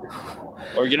so.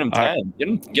 Or get him 10.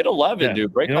 Get 11,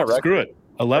 dude. Break my record. Screw it.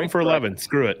 11 for 11.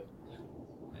 Screw it.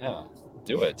 Yeah,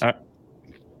 do it. All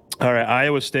right,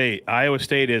 Iowa State. Iowa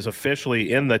State is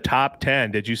officially in the top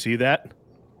 10. Did you see that?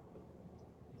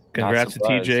 Congrats to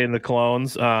TJ and the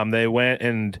Clones. They went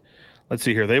and let's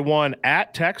see here. They won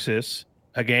at Texas,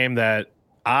 a game that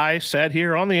I said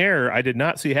here on the air I did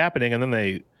not see happening, and then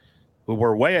they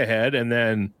were way ahead, and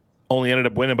then only ended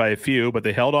up winning by a few, but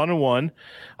they held on and won.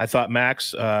 I thought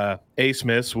Max A.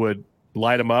 Smiths would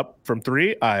light them up from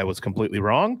 3. I was completely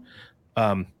wrong.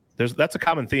 That's a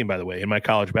common theme, by the way, in my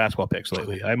college basketball picks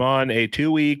lately. I'm on a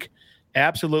 2-week,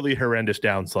 absolutely horrendous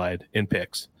downslide in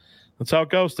picks. That's how it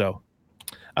goes, though.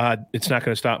 It's not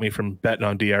going to stop me from betting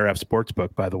on DRF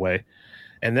Sportsbook, by the way.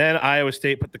 And then Iowa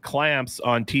State put the clamps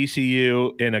on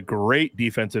TCU in a great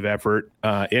defensive effort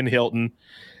in Hilton.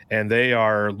 And they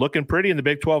are looking pretty in the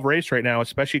Big 12 race right now,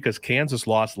 especially because Kansas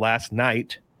lost last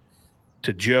night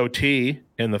to Joe T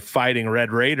and the Fighting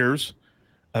Red Raiders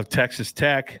of Texas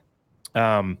Tech.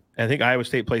 I think Iowa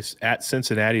State plays at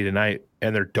Cincinnati tonight,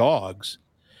 and they're dogs.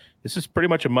 This is pretty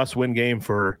much a must-win game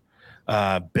for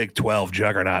Big 12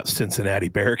 juggernaut Cincinnati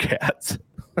Bearcats.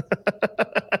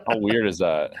 How weird is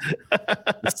that?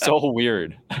 It's so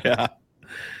weird. Yeah.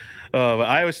 But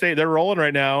Iowa State, they're rolling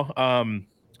right now.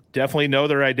 Definitely know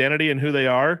their identity and who they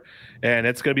are, and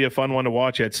it's going to be a fun one to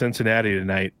watch at Cincinnati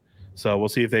tonight. So we'll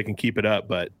see if they can keep it up,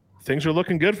 but things are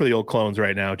looking good for the old clones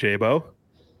right now, J-Bo.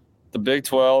 The Big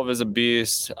 12 is a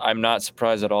beast. I'm not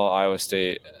surprised at all Iowa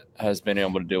State has been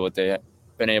able to do what they have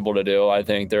been able to do. I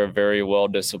think they're a very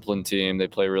well-disciplined team. They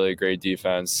play really great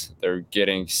defense. They're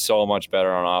getting so much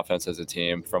better on offense as a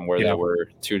team from where they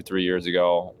were 2 to 3 years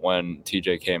ago when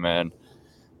TJ came in.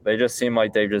 They just seem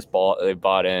like they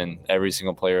bought in. Every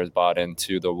single player has bought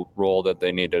into the role that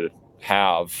they need to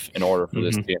have in order for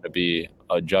this team to be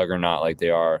a juggernaut like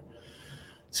they are.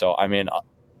 So, I mean,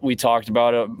 we talked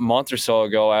about it a month or so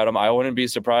ago, Adam. I wouldn't be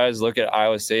surprised. Look at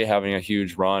Iowa State having a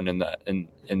huge run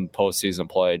in postseason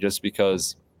play just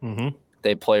because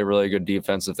they play really good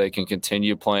defense. If they can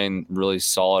continue playing really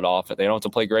solid offense, they don't have to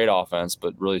play great offense,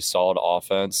 but really solid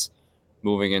offense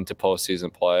moving into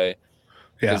postseason play.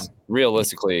 Because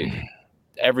realistically,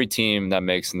 every team that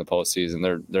makes in the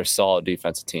postseason, they're solid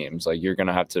defensive teams. Like, you're going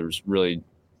to have to really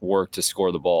work to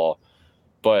score the ball.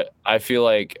 But I feel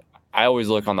like I always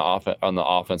look on the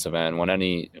offensive end when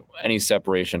any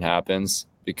separation happens,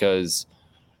 because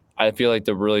I feel like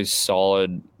the really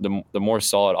solid, the more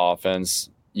solid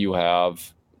offense you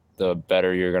have, the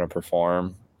better you're going to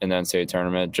perform in the NCAA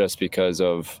tournament, just because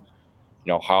of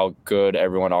how good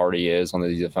everyone already is on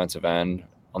the defensive end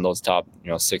on those top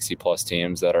 60 plus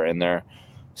teams that are in there.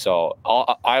 So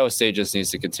Iowa State just needs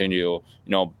to continue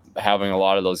having a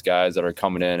lot of those guys that are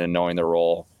coming in and knowing their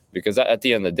role, because at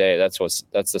the end of the day, that's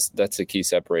the key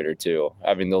separator too.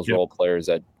 Having those role players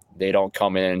that they don't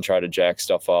come in and try to jack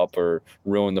stuff up or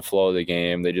ruin the flow of the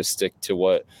game. They just stick to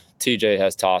what TJ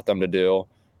has taught them to do.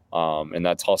 And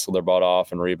that's hustle their butt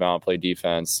off and rebound, play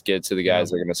defense, get to the guys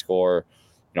that are going to score,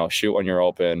 shoot when you're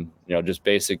open, just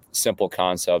basic, simple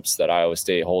concepts that Iowa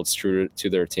State holds true to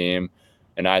their team.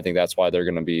 And I think that's why they're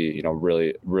going to be,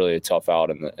 really, really tough out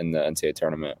in the NCAA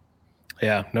tournament.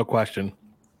 Yeah, no question.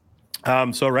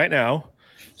 So right now,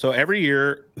 every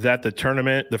year that the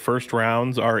tournament, the first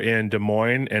rounds are in Des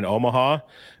Moines and Omaha,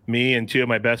 me and 2 of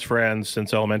my best friends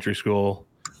since elementary school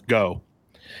go.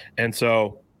 And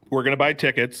so we're going to buy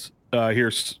tickets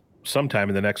here sometime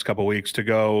in the next couple of weeks to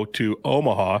go to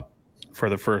Omaha for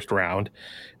the first round.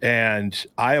 And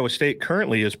Iowa State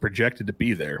currently is projected to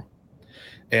be there.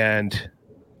 And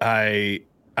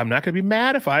I'm not going to be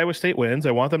mad if Iowa State wins.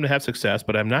 I want them to have success,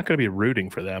 but I'm not going to be rooting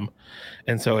for them.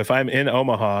 And so if I'm in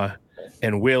Omaha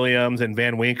and Williams and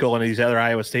Van Winkle and these other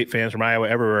Iowa State fans from Iowa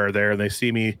everywhere are there and they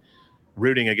see me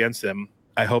rooting against them,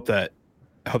 I hope they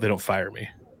don't fire me.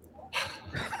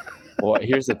 Well,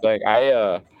 here's the thing.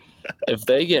 If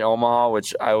they get Omaha,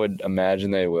 which I would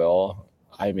imagine they will,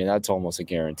 I mean, that's almost a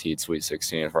guaranteed Sweet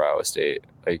 16 for Iowa State.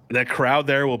 Like, that crowd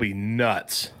there will be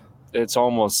nuts. It's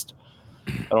almost,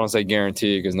 I don't want to say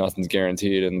guaranteed because nothing's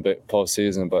guaranteed in the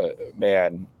postseason, but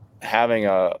man, having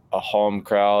a home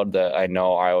crowd that I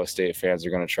know Iowa State fans are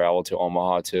going to travel to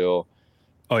Omaha to.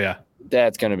 Oh yeah,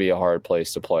 that's going to be a hard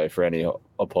place to play for any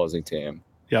opposing team.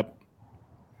 Yep.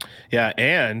 Yeah,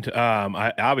 and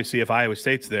obviously if Iowa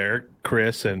State's there,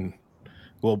 Chris and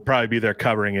we'll probably be there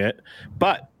covering it.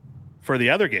 But for the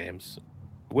other games,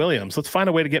 Williams, let's find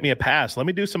a way to get me a pass. Let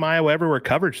me do some Iowa Everywhere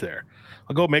coverage there.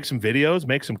 I'll go make some videos,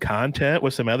 make some content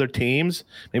with some other teams,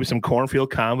 maybe some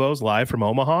cornfield convos live from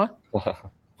Omaha.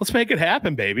 Let's make it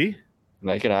happen, baby.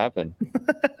 Make it happen.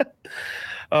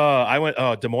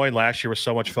 Des Moines last year was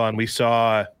so much fun. We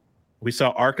saw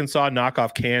Arkansas knock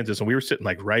off Kansas, and we were sitting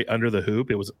like right under the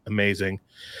hoop. It was amazing.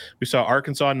 We saw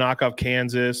Arkansas knock off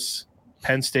Kansas,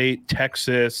 Penn State,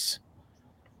 Texas.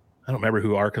 I don't remember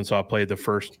who Arkansas played the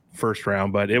first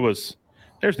round, but it was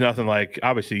There's nothing like,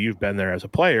 obviously you've been there as a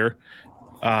player.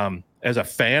 As a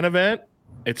fan event,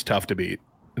 it's tough to beat.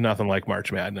 Nothing like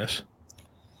March Madness.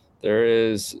 There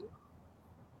is,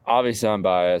 obviously I'm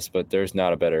biased, but there's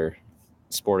not a better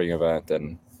sporting event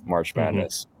than March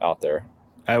Madness out there.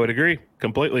 I would agree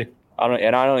completely. I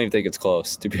don't even think it's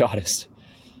close, to be honest.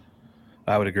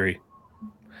 I would agree.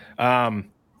 All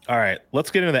right,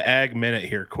 let's get into the Ag Minute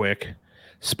here quick.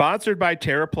 Sponsored by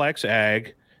Terraplex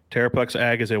Ag. Terraplex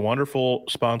Ag is a wonderful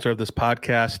sponsor of this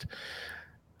podcast.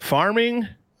 Farming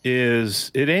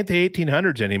it ain't the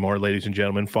 1800s anymore, ladies and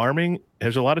gentlemen. Farming,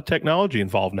 there's a lot of technology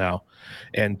involved now.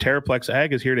 And Terraplex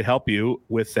Ag is here to help you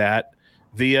with that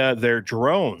via their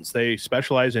drones. They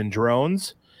specialize in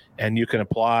drones, and you can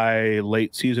apply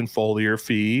late season foliar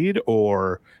feed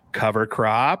or cover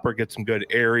crop or get some good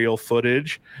aerial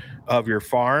footage of your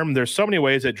farm. There's so many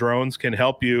ways that drones can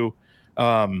help you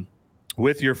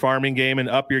with your farming game and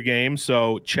up your game.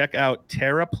 So check out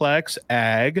Terraplex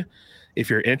Ag. If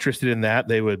you're interested in that,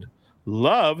 they would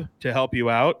love to help you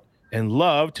out and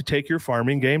love to take your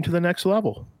farming game to the next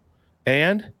level.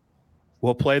 And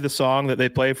we'll play the song that they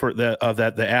play for the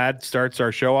ad starts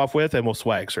our show off with, and we'll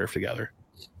swag surf together.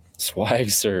 Swag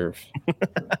surf.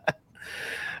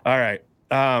 All right.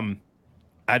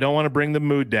 I don't want to bring the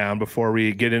mood down before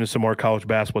we get into some more college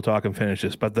basketball talk and finish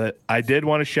this, but I did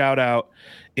want to shout out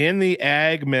in the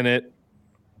Ag Minute.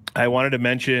 I wanted to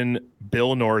mention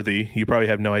Bill Northey. You probably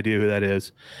have no idea who that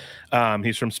is.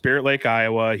 He's from Spirit Lake,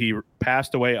 Iowa. He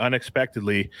passed away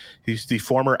unexpectedly. He's the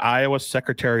former Iowa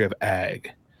Secretary of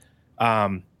Ag.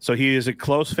 So he is a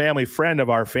close family friend of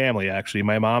our family, actually.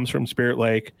 My mom's from Spirit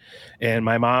Lake, and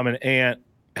my mom and aunt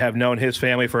have known his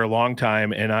family for a long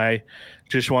time, and I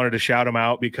just wanted to shout him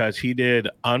out because he did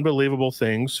unbelievable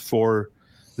things for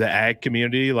the ag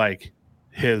community. Like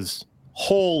his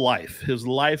whole life, his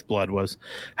lifeblood was,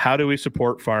 how do we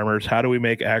support farmers? How do we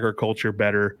make agriculture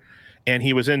better? And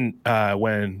he was in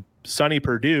when Sonny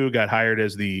Perdue got hired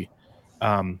as the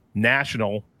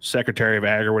national secretary of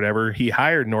ag or whatever, he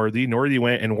hired Northey. Northey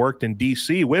went and worked in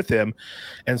DC with him.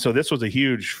 And so this was a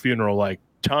huge funeral, like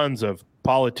tons of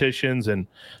politicians and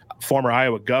former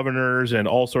Iowa governors and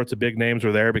all sorts of big names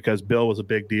were there because Bill was a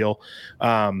big deal.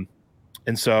 And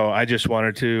so I just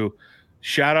wanted to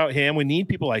shout out him. We need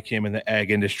people like him in the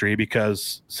ag industry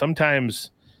because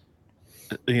sometimes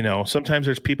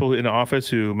there's people in office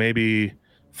who maybe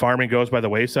farming goes by the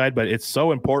wayside, but it's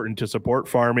so important to support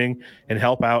farming and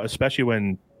help out, especially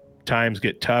when times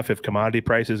get tough, if commodity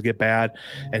prices get bad.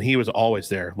 And he was always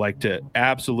there, like to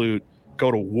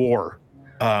go to war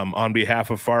on behalf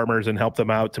of farmers and help them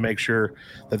out to make sure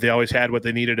that they always had what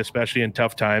they needed, especially in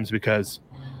tough times, because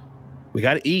we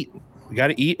got to eat. We got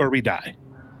to eat or we die.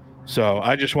 So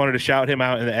I just wanted to shout him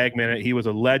out in the Ag Minute. He was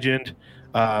a legend.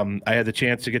 I had the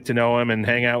chance to get to know him and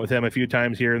hang out with him a few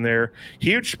times here and there.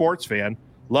 Huge sports fan.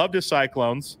 Loved his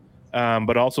Cyclones,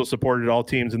 but also supported all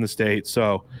teams in the state.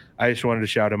 So I just wanted to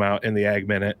shout him out in the Ag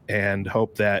Minute and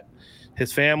hope that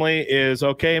his family is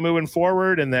okay moving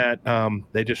forward and that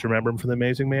they just remember him for the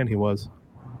amazing man he was.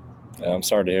 Yeah, I'm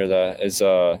sorry to hear that. Is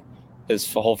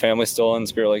his whole family still in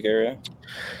Spirit Lake area?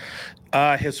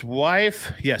 His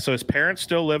wife, yeah, so his parents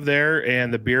still live there,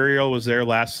 and the burial was there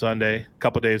last Sunday, a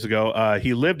couple days ago.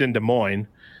 He lived in Des Moines,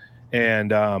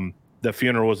 and the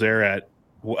funeral was there at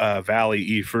Valley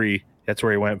E Free. That's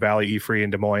where he went, Valley E Free in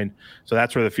Des Moines. So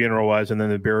that's where the funeral was, and then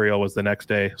the burial was the next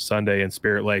day, Sunday, in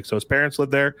Spirit Lake. So his parents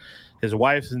lived there. His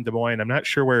wife's in Des Moines. I'm not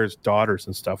sure where his daughters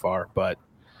and stuff are, but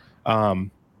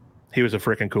he was a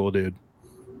freaking cool dude.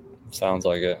 Sounds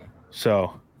like it.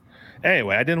 So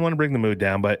anyway, I didn't want to bring the mood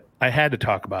down, but I had to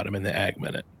talk about him in the Ag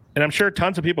Minute. And I'm sure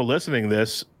tons of people listening to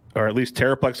this, or at least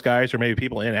Terraplex guys, or maybe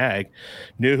people in ag,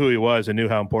 knew who he was and knew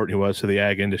how important he was to the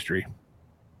ag industry.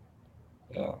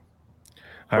 Yeah.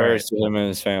 Prayers to him and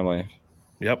his family.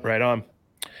 Yep, right on.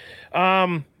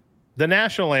 The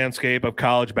national landscape of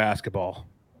college basketball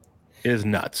is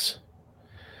nuts.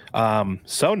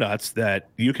 So nuts that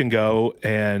you can go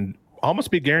and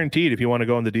almost be guaranteed, if you want to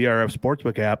go in the DRF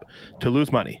Sportsbook app, to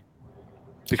lose money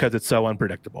because it's so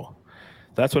unpredictable.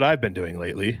 That's what I've been doing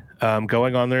lately,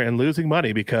 going on there and losing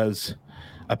money because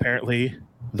apparently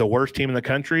the worst team in the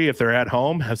country, if they're at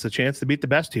home, has the chance to beat the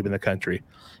best team in the country.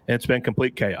 And it's been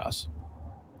complete chaos.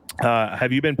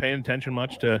 Have you been paying attention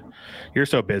much to? You're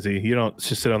so busy. You don't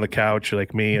just sit on the couch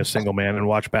like me, a single man, and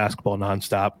watch basketball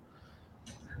nonstop.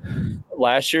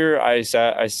 Last year, I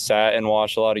sat and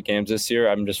watched a lot of games. This year,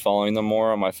 I'm just following them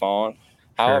more on my phone.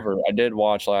 Sure. However, I did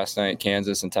watch last night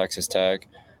Kansas and Texas Tech.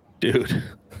 Dude,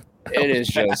 it is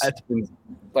just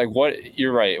like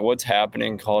you're right. What's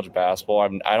happening in college basketball?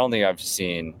 I don't think I've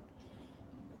seen.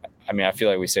 I mean, I feel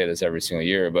like we say this every single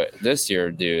year, but this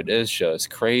year, dude, is just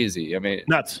crazy. I mean,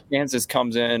 nuts. Kansas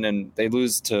comes in and they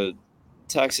lose to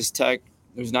Texas Tech,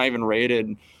 who's not even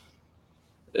rated.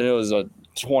 It was a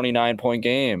 29-point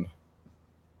game.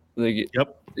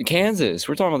 Yep. Kansas,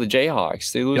 we're talking about the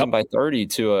Jayhawks. They lose them by 30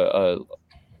 to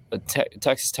a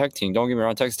Texas Tech team. Don't get me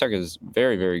wrong, Texas Tech is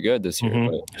very, very good this year.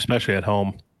 But, especially at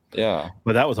home. Yeah.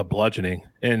 But that was a bludgeoning.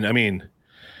 And, I mean,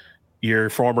 your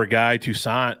former guy,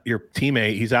 Toussaint, your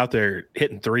teammate, he's out there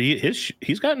hitting three.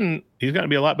 He's gotten to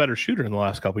be a lot better shooter in the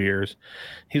last couple of years.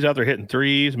 He's out there hitting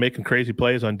threes, making crazy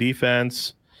plays on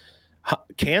defense.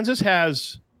 Kansas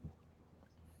have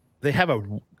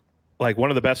one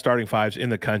of the best starting fives in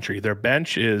the country. Their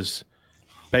bench is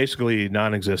basically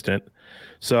non-existent.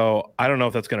 So I don't know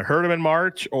if that's going to hurt them in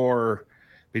March or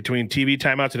between TV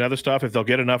timeouts and other stuff, if they'll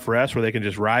get enough rest where they can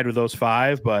just ride with those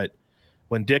five. But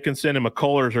when Dickinson and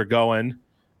McCullers are going,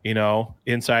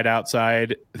 inside,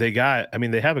 outside, they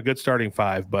have a good starting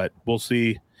five, but we'll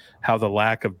see how the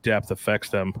lack of depth affects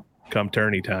them come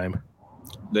tourney time.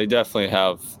 They definitely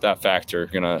have that factor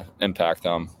going to impact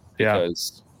them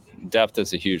because depth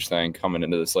is a huge thing coming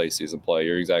into this late season play.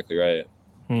 You're exactly right.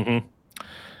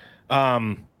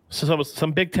 Mm-hmm. So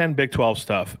some Big 10, Big 12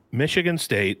 stuff. Michigan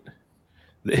State,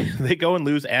 they go and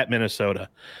lose at Minnesota.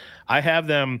 I have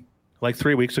them like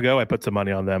 3 weeks ago. I put some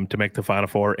money on them to make the Final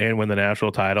Four and win the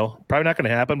national title. Probably not going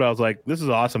to happen, but I was like, this is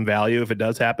awesome value if it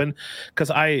does happen because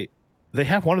they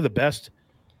have one of the best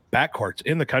backcourts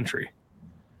in the country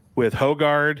with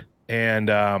Hogard and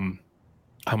oh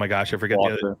my gosh, I forget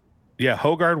Walker. the other. Yeah,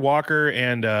 Hogard, Walker,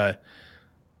 and the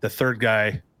third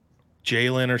guy,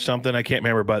 Jalen or something. I can't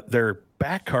remember, but their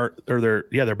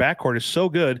backcourt is so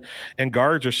good, and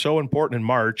guards are so important in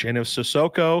March. And if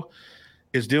Sissoko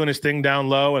is doing his thing down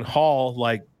low and Hall,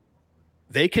 like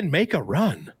they can make a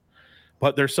run,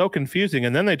 but they're so confusing.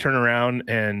 And then they turn around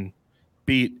and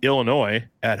beat Illinois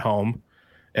at home,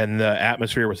 and the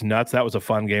atmosphere was nuts. That was a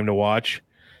fun game to watch,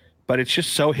 but it's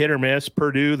just so hit or miss.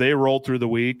 Purdue, they rolled through the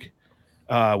week.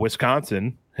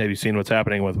 Wisconsin, have you seen what's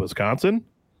happening with Wisconsin?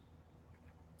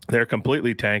 They're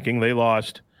completely tanking. They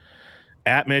lost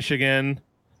at Michigan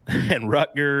and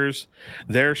Rutgers.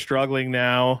 They're struggling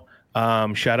now.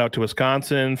 Shout out to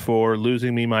Wisconsin for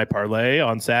losing me my parlay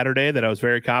on Saturday that I was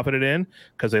very confident in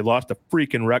because they lost to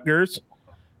freaking Rutgers.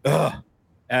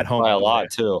 At home. By a lot,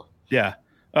 too. Yeah.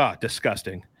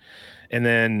 Disgusting. And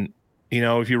then,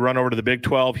 if you run over to the Big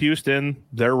 12, Houston,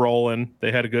 they're rolling.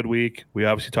 They had a good week. We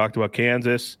obviously talked about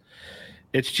Kansas.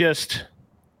 It's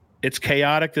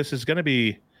chaotic. This is going to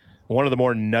be one of the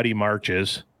more nutty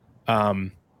marches.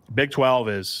 Big 12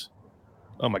 is,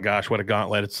 oh my gosh, what a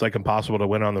gauntlet. It's like impossible to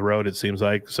win on the road, it seems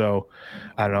like. So,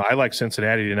 I don't know. I like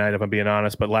Cincinnati tonight, if I'm being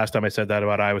honest. But last time I said that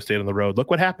about Iowa State on the road, look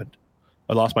what happened.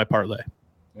 I lost my parlay.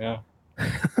 Yeah.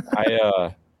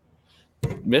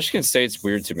 Michigan State's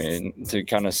weird to me, to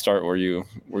kind of start where you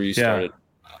started.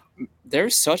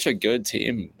 They're such a good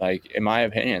team, like in my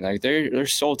opinion. Like they're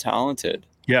so talented.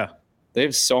 Yeah. They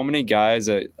have so many guys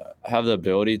that have the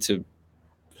ability to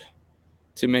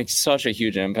make such a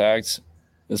huge impact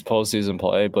this postseason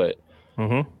play, but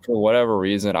for whatever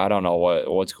reason, I don't know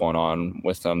what's going on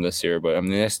with them this year. But I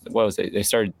mean, they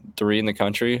started 3 in the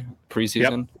country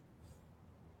preseason, and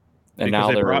because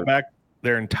now they brought back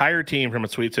their entire team from a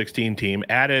Sweet 16 team,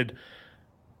 added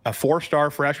a 4-star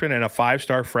freshman and a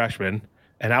 5-star freshman.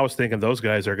 And I was thinking those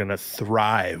guys are going to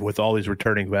thrive with all these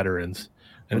returning veterans.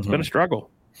 And it's been a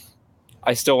struggle.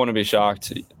 I still want to be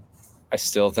shocked. I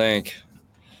still think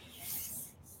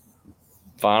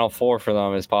Final Four for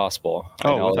them is possible. I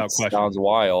know without question. Sounds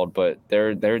wild, but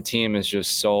their team is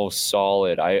just so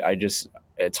solid.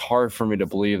 It's hard for me to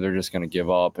believe they're just going to give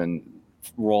up and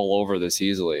roll over this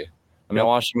easily. I mean, I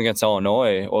watched them against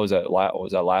Illinois. What was that?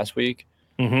 Was that last week?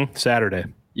 Saturday.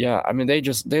 Yeah, I mean, they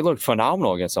looked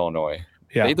phenomenal against Illinois.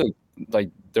 Yeah, they look like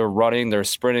they're running, they're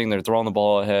sprinting, they're throwing the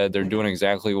ball ahead. They're doing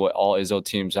exactly what all Izzo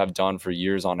teams have done for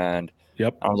years on end.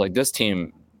 Yep. I was like, this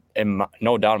team,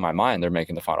 no doubt in my mind, they're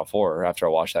making the Final Four after I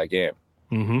watched that game.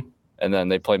 And then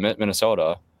they play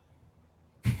Minnesota.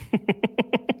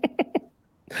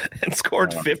 And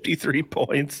scored 53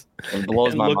 points. It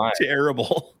blows my mind.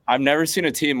 Terrible. I've never seen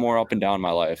a team more up and down in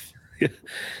my life.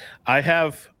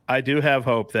 I do have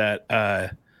hope that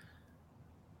I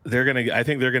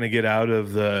think they're gonna get out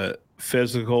of the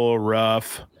physical,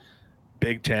 rough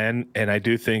Big Ten, and I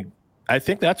think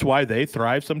that's why they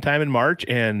thrive sometime in March,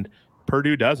 and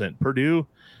Purdue doesn't. Purdue,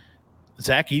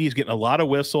 Zach Edey's getting a lot of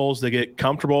whistles. They get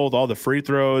comfortable with all the free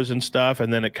throws and stuff,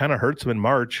 and then it kind of hurts them in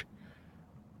March.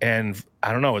 And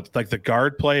I don't know, it's like the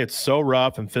guard play, it's so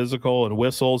rough and physical and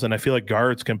whistles, and I feel like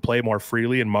guards can play more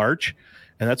freely in March,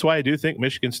 And that's why I do think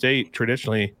Michigan State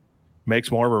traditionally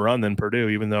makes more of a run than Purdue,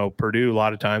 even though Purdue a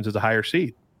lot of times is a higher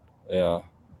seed. Yeah.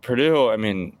 Purdue, I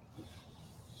mean,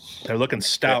 they're looking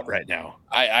stout right now.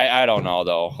 I don't know,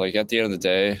 though. Like, at the end of the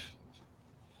day,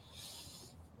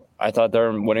 I thought they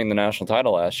were winning the national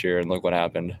title last year, and look what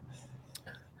happened.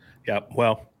 Yeah,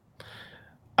 well,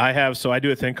 I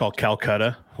do a thing called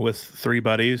Calcutta with 3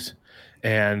 buddies,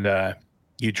 and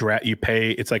you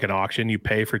pay. It's like an auction. You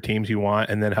pay for teams you want,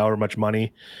 and then however much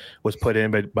money was put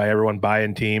in by everyone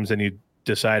buying teams, and you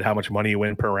decide how much money you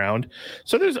win per round.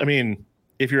 So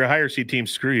if you're a higher seed team,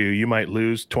 screw you. You might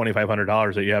lose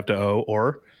 $2,500 that you have to owe,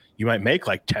 or you might make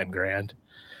like 10 grand.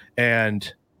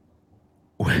 And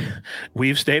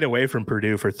we've stayed away from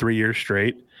Purdue for 3 years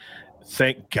straight.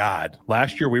 Thank God.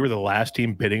 Last year, we were the last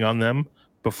team bidding on them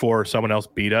before someone else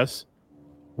beat us.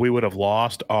 We would have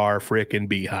lost our freaking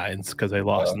behinds because they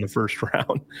lost in the first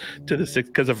round to the 6th.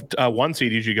 Because of 1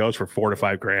 seed usually goes for $4 to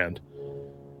 $5 grand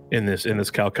in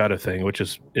this Calcutta thing, which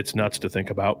is it's nuts to think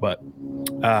about. But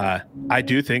I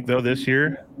do think though this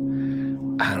year,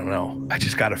 I don't know. I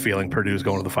just got a feeling Purdue's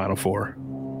going to the Final Four.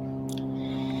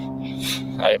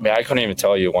 I mean, I couldn't even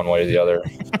tell you one way or the other.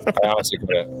 I honestly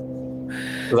couldn't.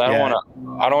 Because I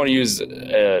don't want to use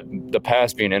the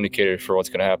past being an indicator for what's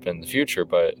going to happen in the future.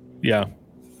 But yeah,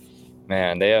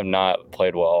 man, they have not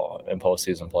played well in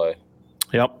postseason play.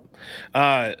 Yep.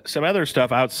 Some other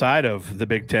stuff outside of the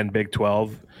Big 10, Big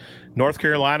 12. North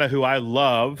Carolina, who I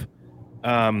love,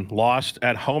 lost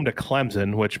at home to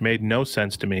Clemson, which made no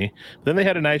sense to me. Then they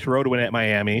had a nice road win at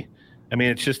Miami. I mean,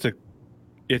 it's just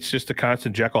a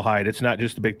constant Jekyll Hyde. It's not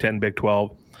just the Big 10, Big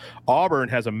 12. Auburn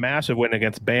has a massive win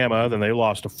against Bama. Then they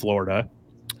lost to Florida.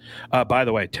 By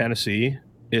the way, Tennessee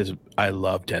I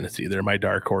love Tennessee. They're my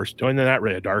dark horse. I mean, they're not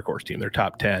really a dark horse team. They're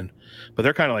top 10, but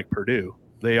they're kind of like Purdue.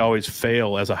 They always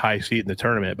fail as a high seed in the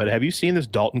tournament. But have you seen this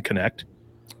Dalton Connect?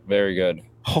 Very good.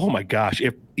 Oh my gosh.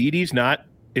 If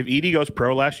Edey goes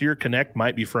pro last year, Connect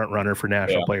might be front runner for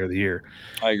National Player of the Year.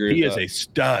 I agree. He is a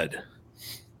stud.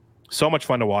 So much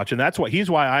fun to watch. And he's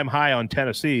why I'm high on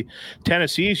Tennessee.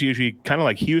 Tennessee is usually kind of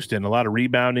like Houston, a lot of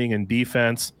rebounding and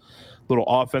defense, a little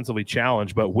offensively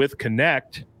challenged. But with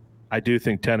Connect, I do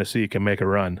think Tennessee can make a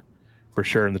run for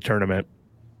sure in the tournament.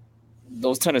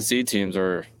 Those Tennessee teams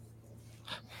are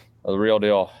the real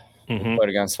deal. Mm-hmm. Played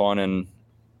against one, and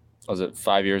was it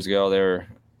 5 years ago? They were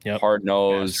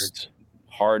hard-nosed,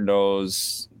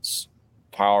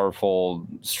 powerful,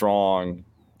 strong,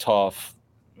 tough.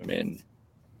 I mean,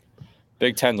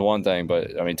 Big Ten's one thing,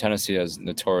 but I mean Tennessee has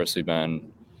notoriously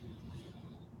been.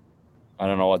 I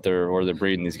don't know where they're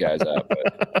breeding these guys at.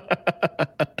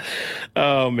 But.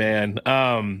 Oh man,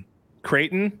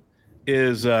 Creighton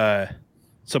is.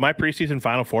 So my preseason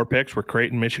Final Four picks were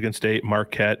Creighton, Michigan State,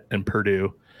 Marquette, and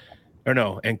Purdue,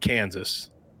 and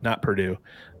Kansas, not Purdue.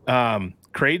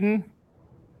 Creighton,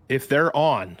 if they're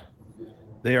on,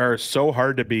 they are so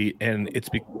hard to beat, and it's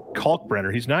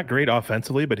Kalkbrenner. He's not great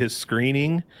offensively, but his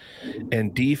screening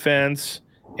and defense,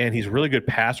 and he's a really good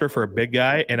passer for a big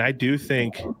guy. And I do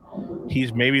think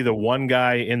he's maybe the one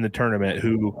guy in the tournament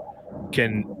who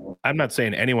can. I'm not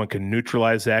saying anyone can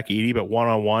neutralize Zach Edey, but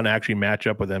one-on-one actually match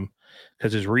up with him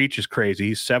because his reach is crazy.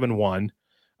 He's 7'1".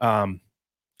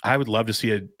 I would love to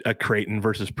see a Creighton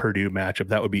versus Purdue matchup.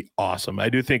 That would be awesome. I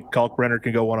do think Kalkbrenner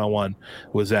can go one-on-one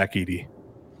with Zach Edey.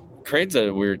 Creighton's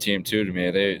a weird team too to me.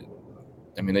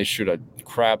 They shoot a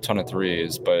crap ton of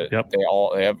threes, but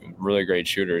they have really great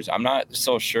shooters. I'm not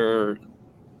so sure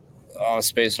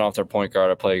spacing off their point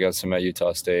guard. I play against him at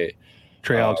Utah State.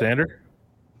 Trey Alexander?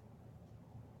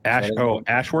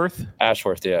 Ashworth?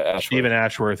 Ashworth, yeah. Ashworth. Stephen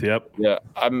Ashworth, yep. Yeah,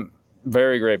 I'm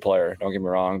very great player, don't get me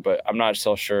wrong, but I'm not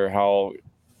so sure how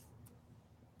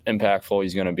impactful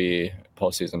he's going to be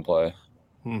postseason play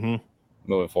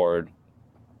moving forward.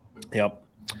 Yep.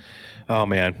 Oh,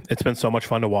 man. It's been so much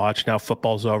fun to watch. Now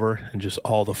football's over, and just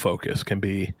all the focus can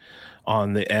be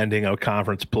on the ending of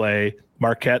conference play.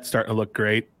 Marquette's starting to look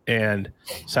great, and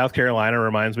South Carolina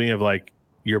reminds me of, like,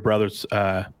 your brother's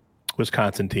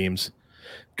Wisconsin teams.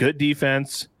 Good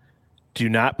defense. Do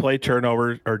not play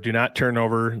turnover or do not turn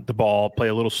over the ball. Play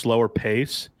a little slower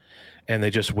pace, and they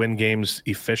just win games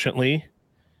efficiently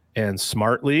and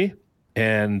smartly.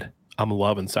 And I'm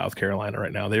loving South Carolina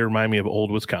right now. They remind me of old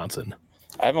Wisconsin.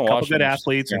 I haven't watched good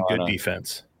athletes and good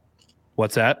defense.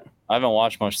 What's that? I haven't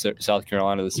watched much South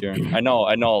Carolina this year. I know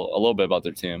a little bit about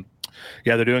their team.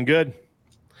 Yeah, they're doing good.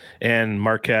 And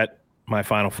Marquette, my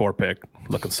Final Four pick,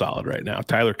 looking solid right now.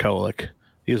 Tyler Kolek.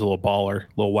 He's a little baller,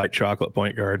 little white chocolate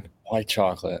point guard. White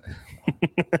chocolate.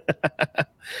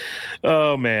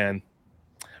 Oh, man.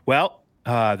 Well,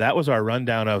 that was our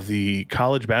rundown of the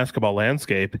college basketball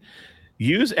landscape.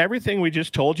 use everything we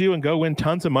just told you and go win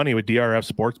tons of money with DRF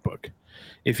Sportsbook.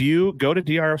 If you go to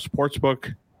DRF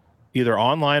Sportsbook, either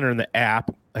online or in the app,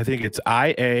 I think it's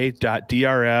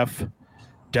ia.drf.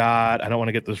 I don't want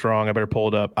to get this wrong. I better pull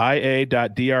it up. ia.drf.com.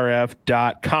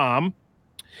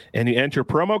 And you enter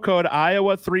promo code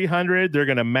Iowa300. They're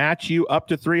going to match you up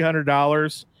to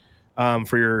 $300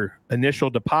 for your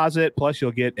initial deposit. Plus,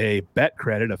 you'll get a bet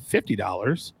credit of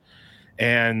 $50.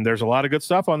 And there's a lot of good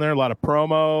stuff on there, a lot of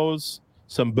promos,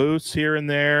 some boosts here and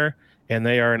there. And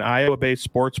they are an Iowa-based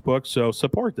sports book, so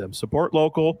support them. Support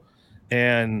local.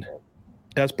 And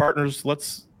as partners,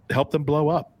 let's help them blow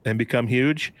up and become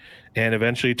huge and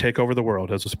eventually take over the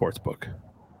world as a sports book.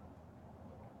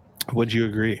 Would you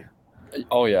agree?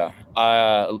 Oh, yeah.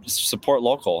 Support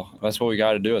local. That's what we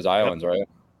got to do as Iowans, right?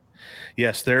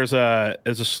 Yes, there's an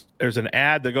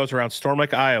ad that goes around Storm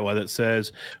Lake, Iowa that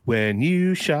says, when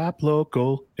you shop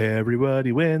local,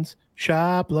 everybody wins.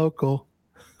 Shop local.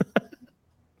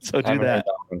 So do that.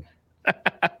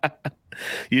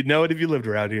 You'd know it if you lived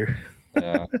around here.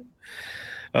 Yeah.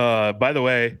 By the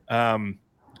way,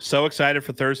 so excited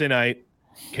for Thursday night.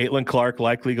 Caitlin Clark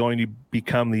likely going to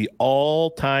become the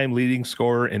all-time leading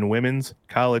scorer in women's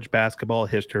college basketball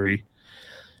history.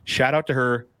 Shout out to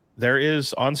her. There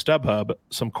is on StubHub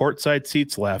some courtside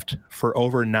seats left for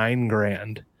over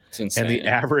 $9,000. It's insane. And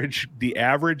the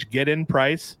average get-in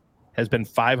price has been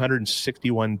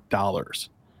 $561.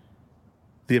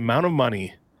 The amount of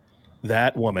money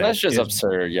that woman that's just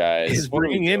absurd, guys. Is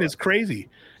bringing in is crazy.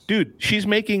 Dude, she's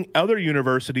making other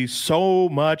universities so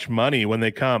much money when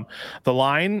they come. The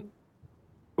line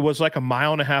was like 1.5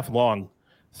 miles long,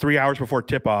 3 hours before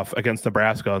tip-off against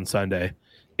Nebraska on Sunday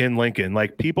in Lincoln.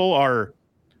 Like people are,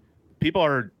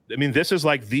 I mean, this is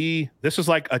like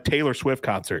a Taylor Swift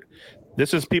concert.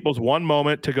 This is people's one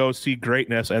moment to go see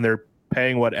greatness, and they're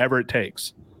paying whatever it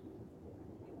takes.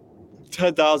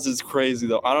 10,000 is crazy,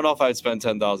 though. I don't know if I'd spend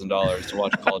 $10,000 to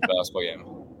watch a college basketball game.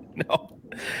 No,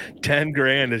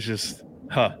 $10,000 is just,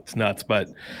 it's nuts. But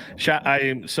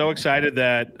I'm so excited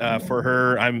that for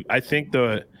her, I think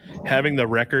having the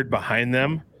record behind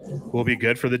them will be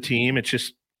good for the team.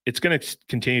 It's going to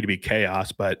continue to be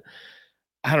chaos, but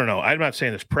I don't know. I'm not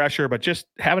saying there's pressure, but just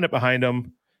having it behind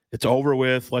them, it's over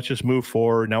with. Let's just move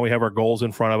forward. Now we have our goals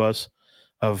in front of us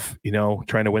of,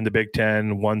 trying to win the Big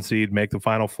Ten, 1 seed, make the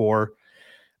Final Four.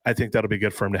 I think that'll be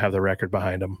good for him to have the record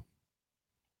behind him.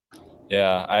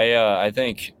 Yeah, I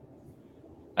think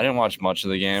I didn't watch much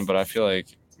of the game, but I feel like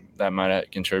that might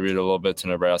have contributed a little bit to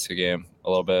Nebraska game, a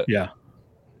little bit. Yeah,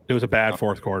 it was a bad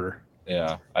fourth quarter.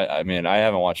 Yeah, I mean, I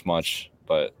haven't watched much,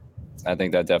 but I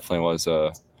think that definitely was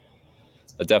an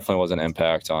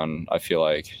impact on. I feel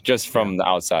like just from the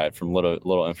outside, from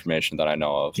little information that I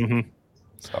know of. Mm-hmm.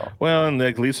 So well, and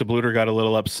like Lisa Bluter got a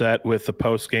little upset with the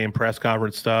post-game press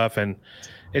conference stuff, and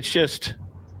it's just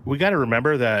we got to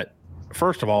remember that.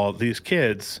 First of all, these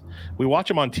kids, we watch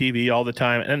them on TV all the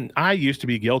time, and I used to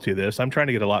be guilty of this. I'm trying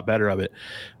to get a lot better of it.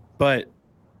 But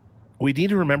we need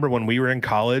to remember when we were in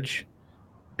college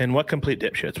and what complete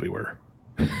dipshits we were.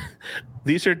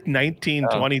 These are 19,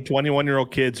 20,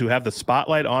 21-year-old kids who have the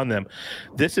spotlight on them.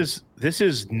 This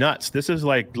is nuts. This is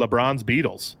like LeBron's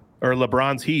Beatles or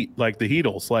LeBron's Heat, like the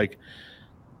Heatles. Like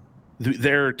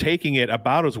they're taking it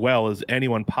about as well as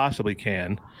anyone possibly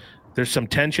can. There's some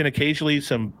tension occasionally,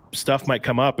 some stuff might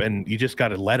come up, and you just got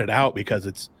to let it out because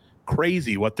it's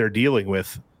crazy what they're dealing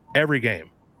with every game.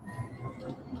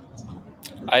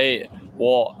 I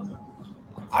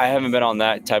haven't been on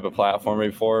that type of platform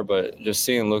before, but just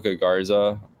seeing Luka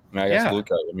Garza, I guess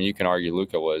Luka, you can argue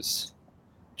Luka was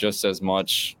just as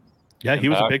much. Yeah, he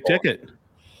was a big ticket.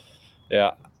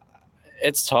 Yeah,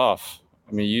 it's tough.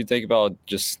 I mean, you think about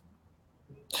just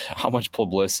how much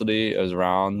publicity is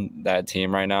around that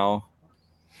team right now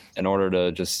in order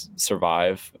to just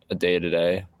survive a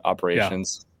day-to-day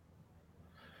operations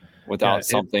without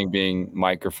something being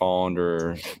microphoned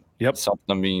or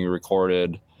something being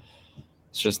recorded.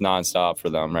 It's just nonstop for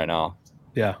them right now.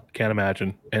 Yeah, can't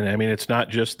imagine. And I mean, it's not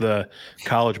just the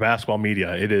college basketball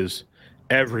media. It is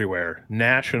everywhere.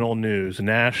 National news,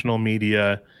 national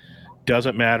media.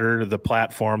 Doesn't matter the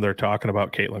platform. They're talking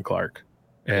about Caitlin Clark.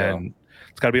 And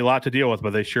it's got to be a lot to deal with,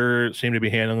 but they sure seem to be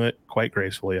handling it quite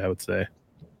gracefully, I would say.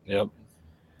 Yep.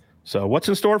 So what's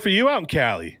in store for you out in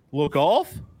Cali? A little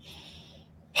golf?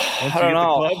 I don't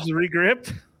know. The clubs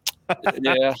regripped?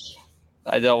 Yeah.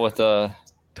 I dealt with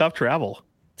tough travel.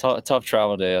 Tough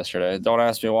travel day yesterday. Don't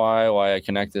ask me why I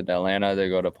connected Atlanta to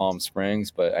go to Palm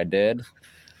Springs, but I did.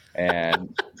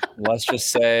 And let's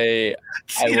just say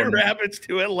Cedar Rapids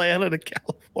to Atlanta to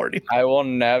California. I will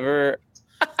never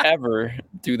ever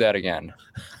do that again.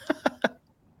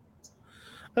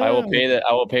 I will pay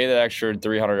the extra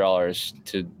 $300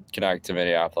 to connect to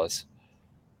Minneapolis.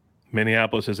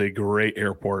 Minneapolis is a great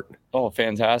airport. Oh,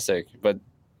 fantastic! But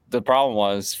the problem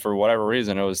was, for whatever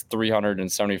reason, it was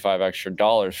 $375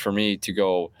 extra for me to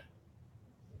go,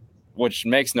 which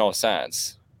makes no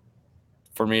sense.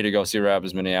 For me to go Cedar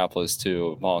Rapids, Minneapolis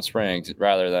to Palm Springs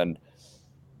rather than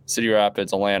Cedar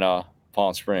Rapids, Atlanta,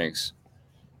 Palm Springs.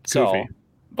 Goofy.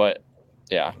 But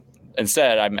yeah,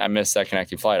 instead I missed that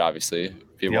connecting flight. Obviously,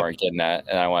 people weren't getting that,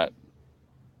 and I went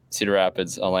Cedar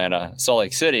Rapids, Atlanta, Salt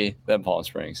Lake City, then Palm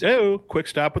Springs. Oh, quick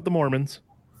stop with the Mormons.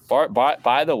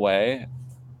 By the way,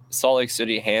 Salt Lake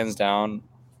City, hands down.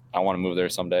 I want to move there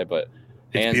someday, but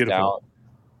hands down,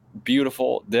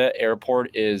 beautiful. The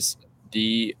airport is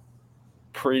the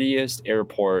prettiest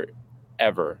airport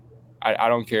ever. I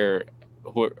don't care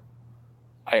who.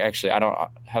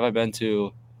 Have I been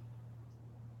to?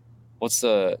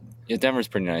 Denver's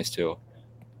pretty nice too.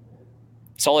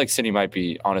 Salt Lake City might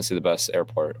be honestly the best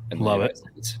airport in the United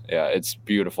States. Yeah, it's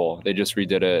beautiful. They just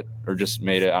redid it or just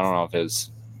made it. I don't know if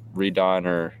it's redone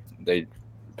or they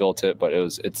built it, but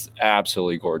it's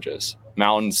absolutely gorgeous.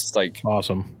 Mountains, like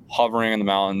awesome. Hovering in the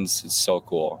mountains. It's so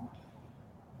cool.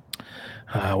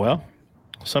 Well,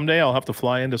 someday I'll have to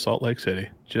fly into Salt Lake City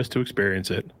just to experience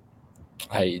it.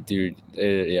 Hey, dude.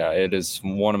 It is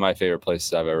one of my favorite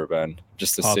places I've ever been.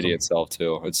 Just the city itself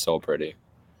too. It's so pretty.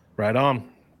 Right on.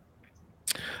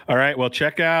 All right. Well,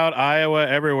 check out Iowa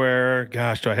Everywhere.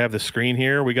 Gosh, do I have the screen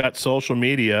here? We got social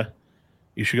media.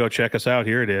 You should go check us out.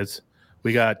 Here it is.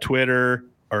 We got Twitter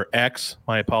or X.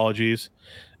 My apologies.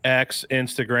 X,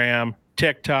 Instagram,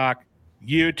 TikTok,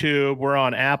 YouTube. We're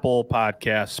on Apple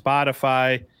Podcasts,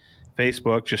 Spotify,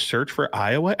 Facebook. Just search for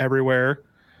Iowa Everywhere.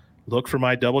 Look for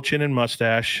my double chin and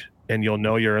mustache, and you'll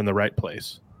know you're in the right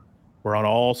place. We're on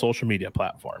all social media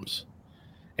platforms.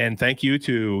 And thank you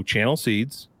to Channel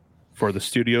Seeds for the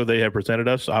studio they have presented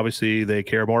us. Obviously, they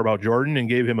care more about Jordan and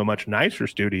gave him a much nicer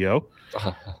studio.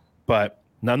 But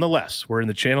nonetheless, we're in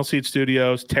the Channel Seed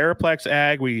studios. Terraplex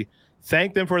Ag, we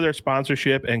thank them for their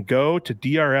sponsorship, and go to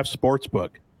DRF Sportsbook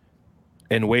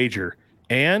and wager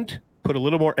and put a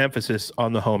little more emphasis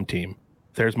on the home team.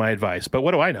 There's my advice. But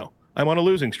what do I know? I'm on a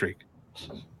losing streak.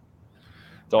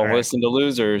 Don't listen to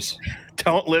losers.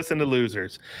 Don't listen to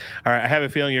losers. All right. I have a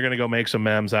feeling you're going to go make some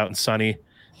Memz out in sunny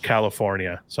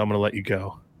California. So I'm going to let you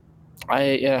go.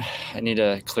 I need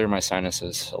to clear my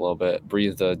sinuses a little bit,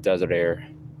 breathe the desert air.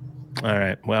 All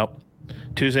right. Well,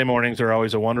 Tuesday mornings are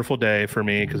always a wonderful day for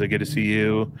me because I get to see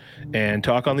you and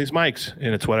talk on these mics,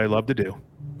 and it's what I love to do.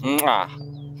 Mwah.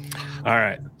 All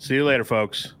right. See you later,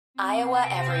 folks. Iowa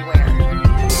Everywhere.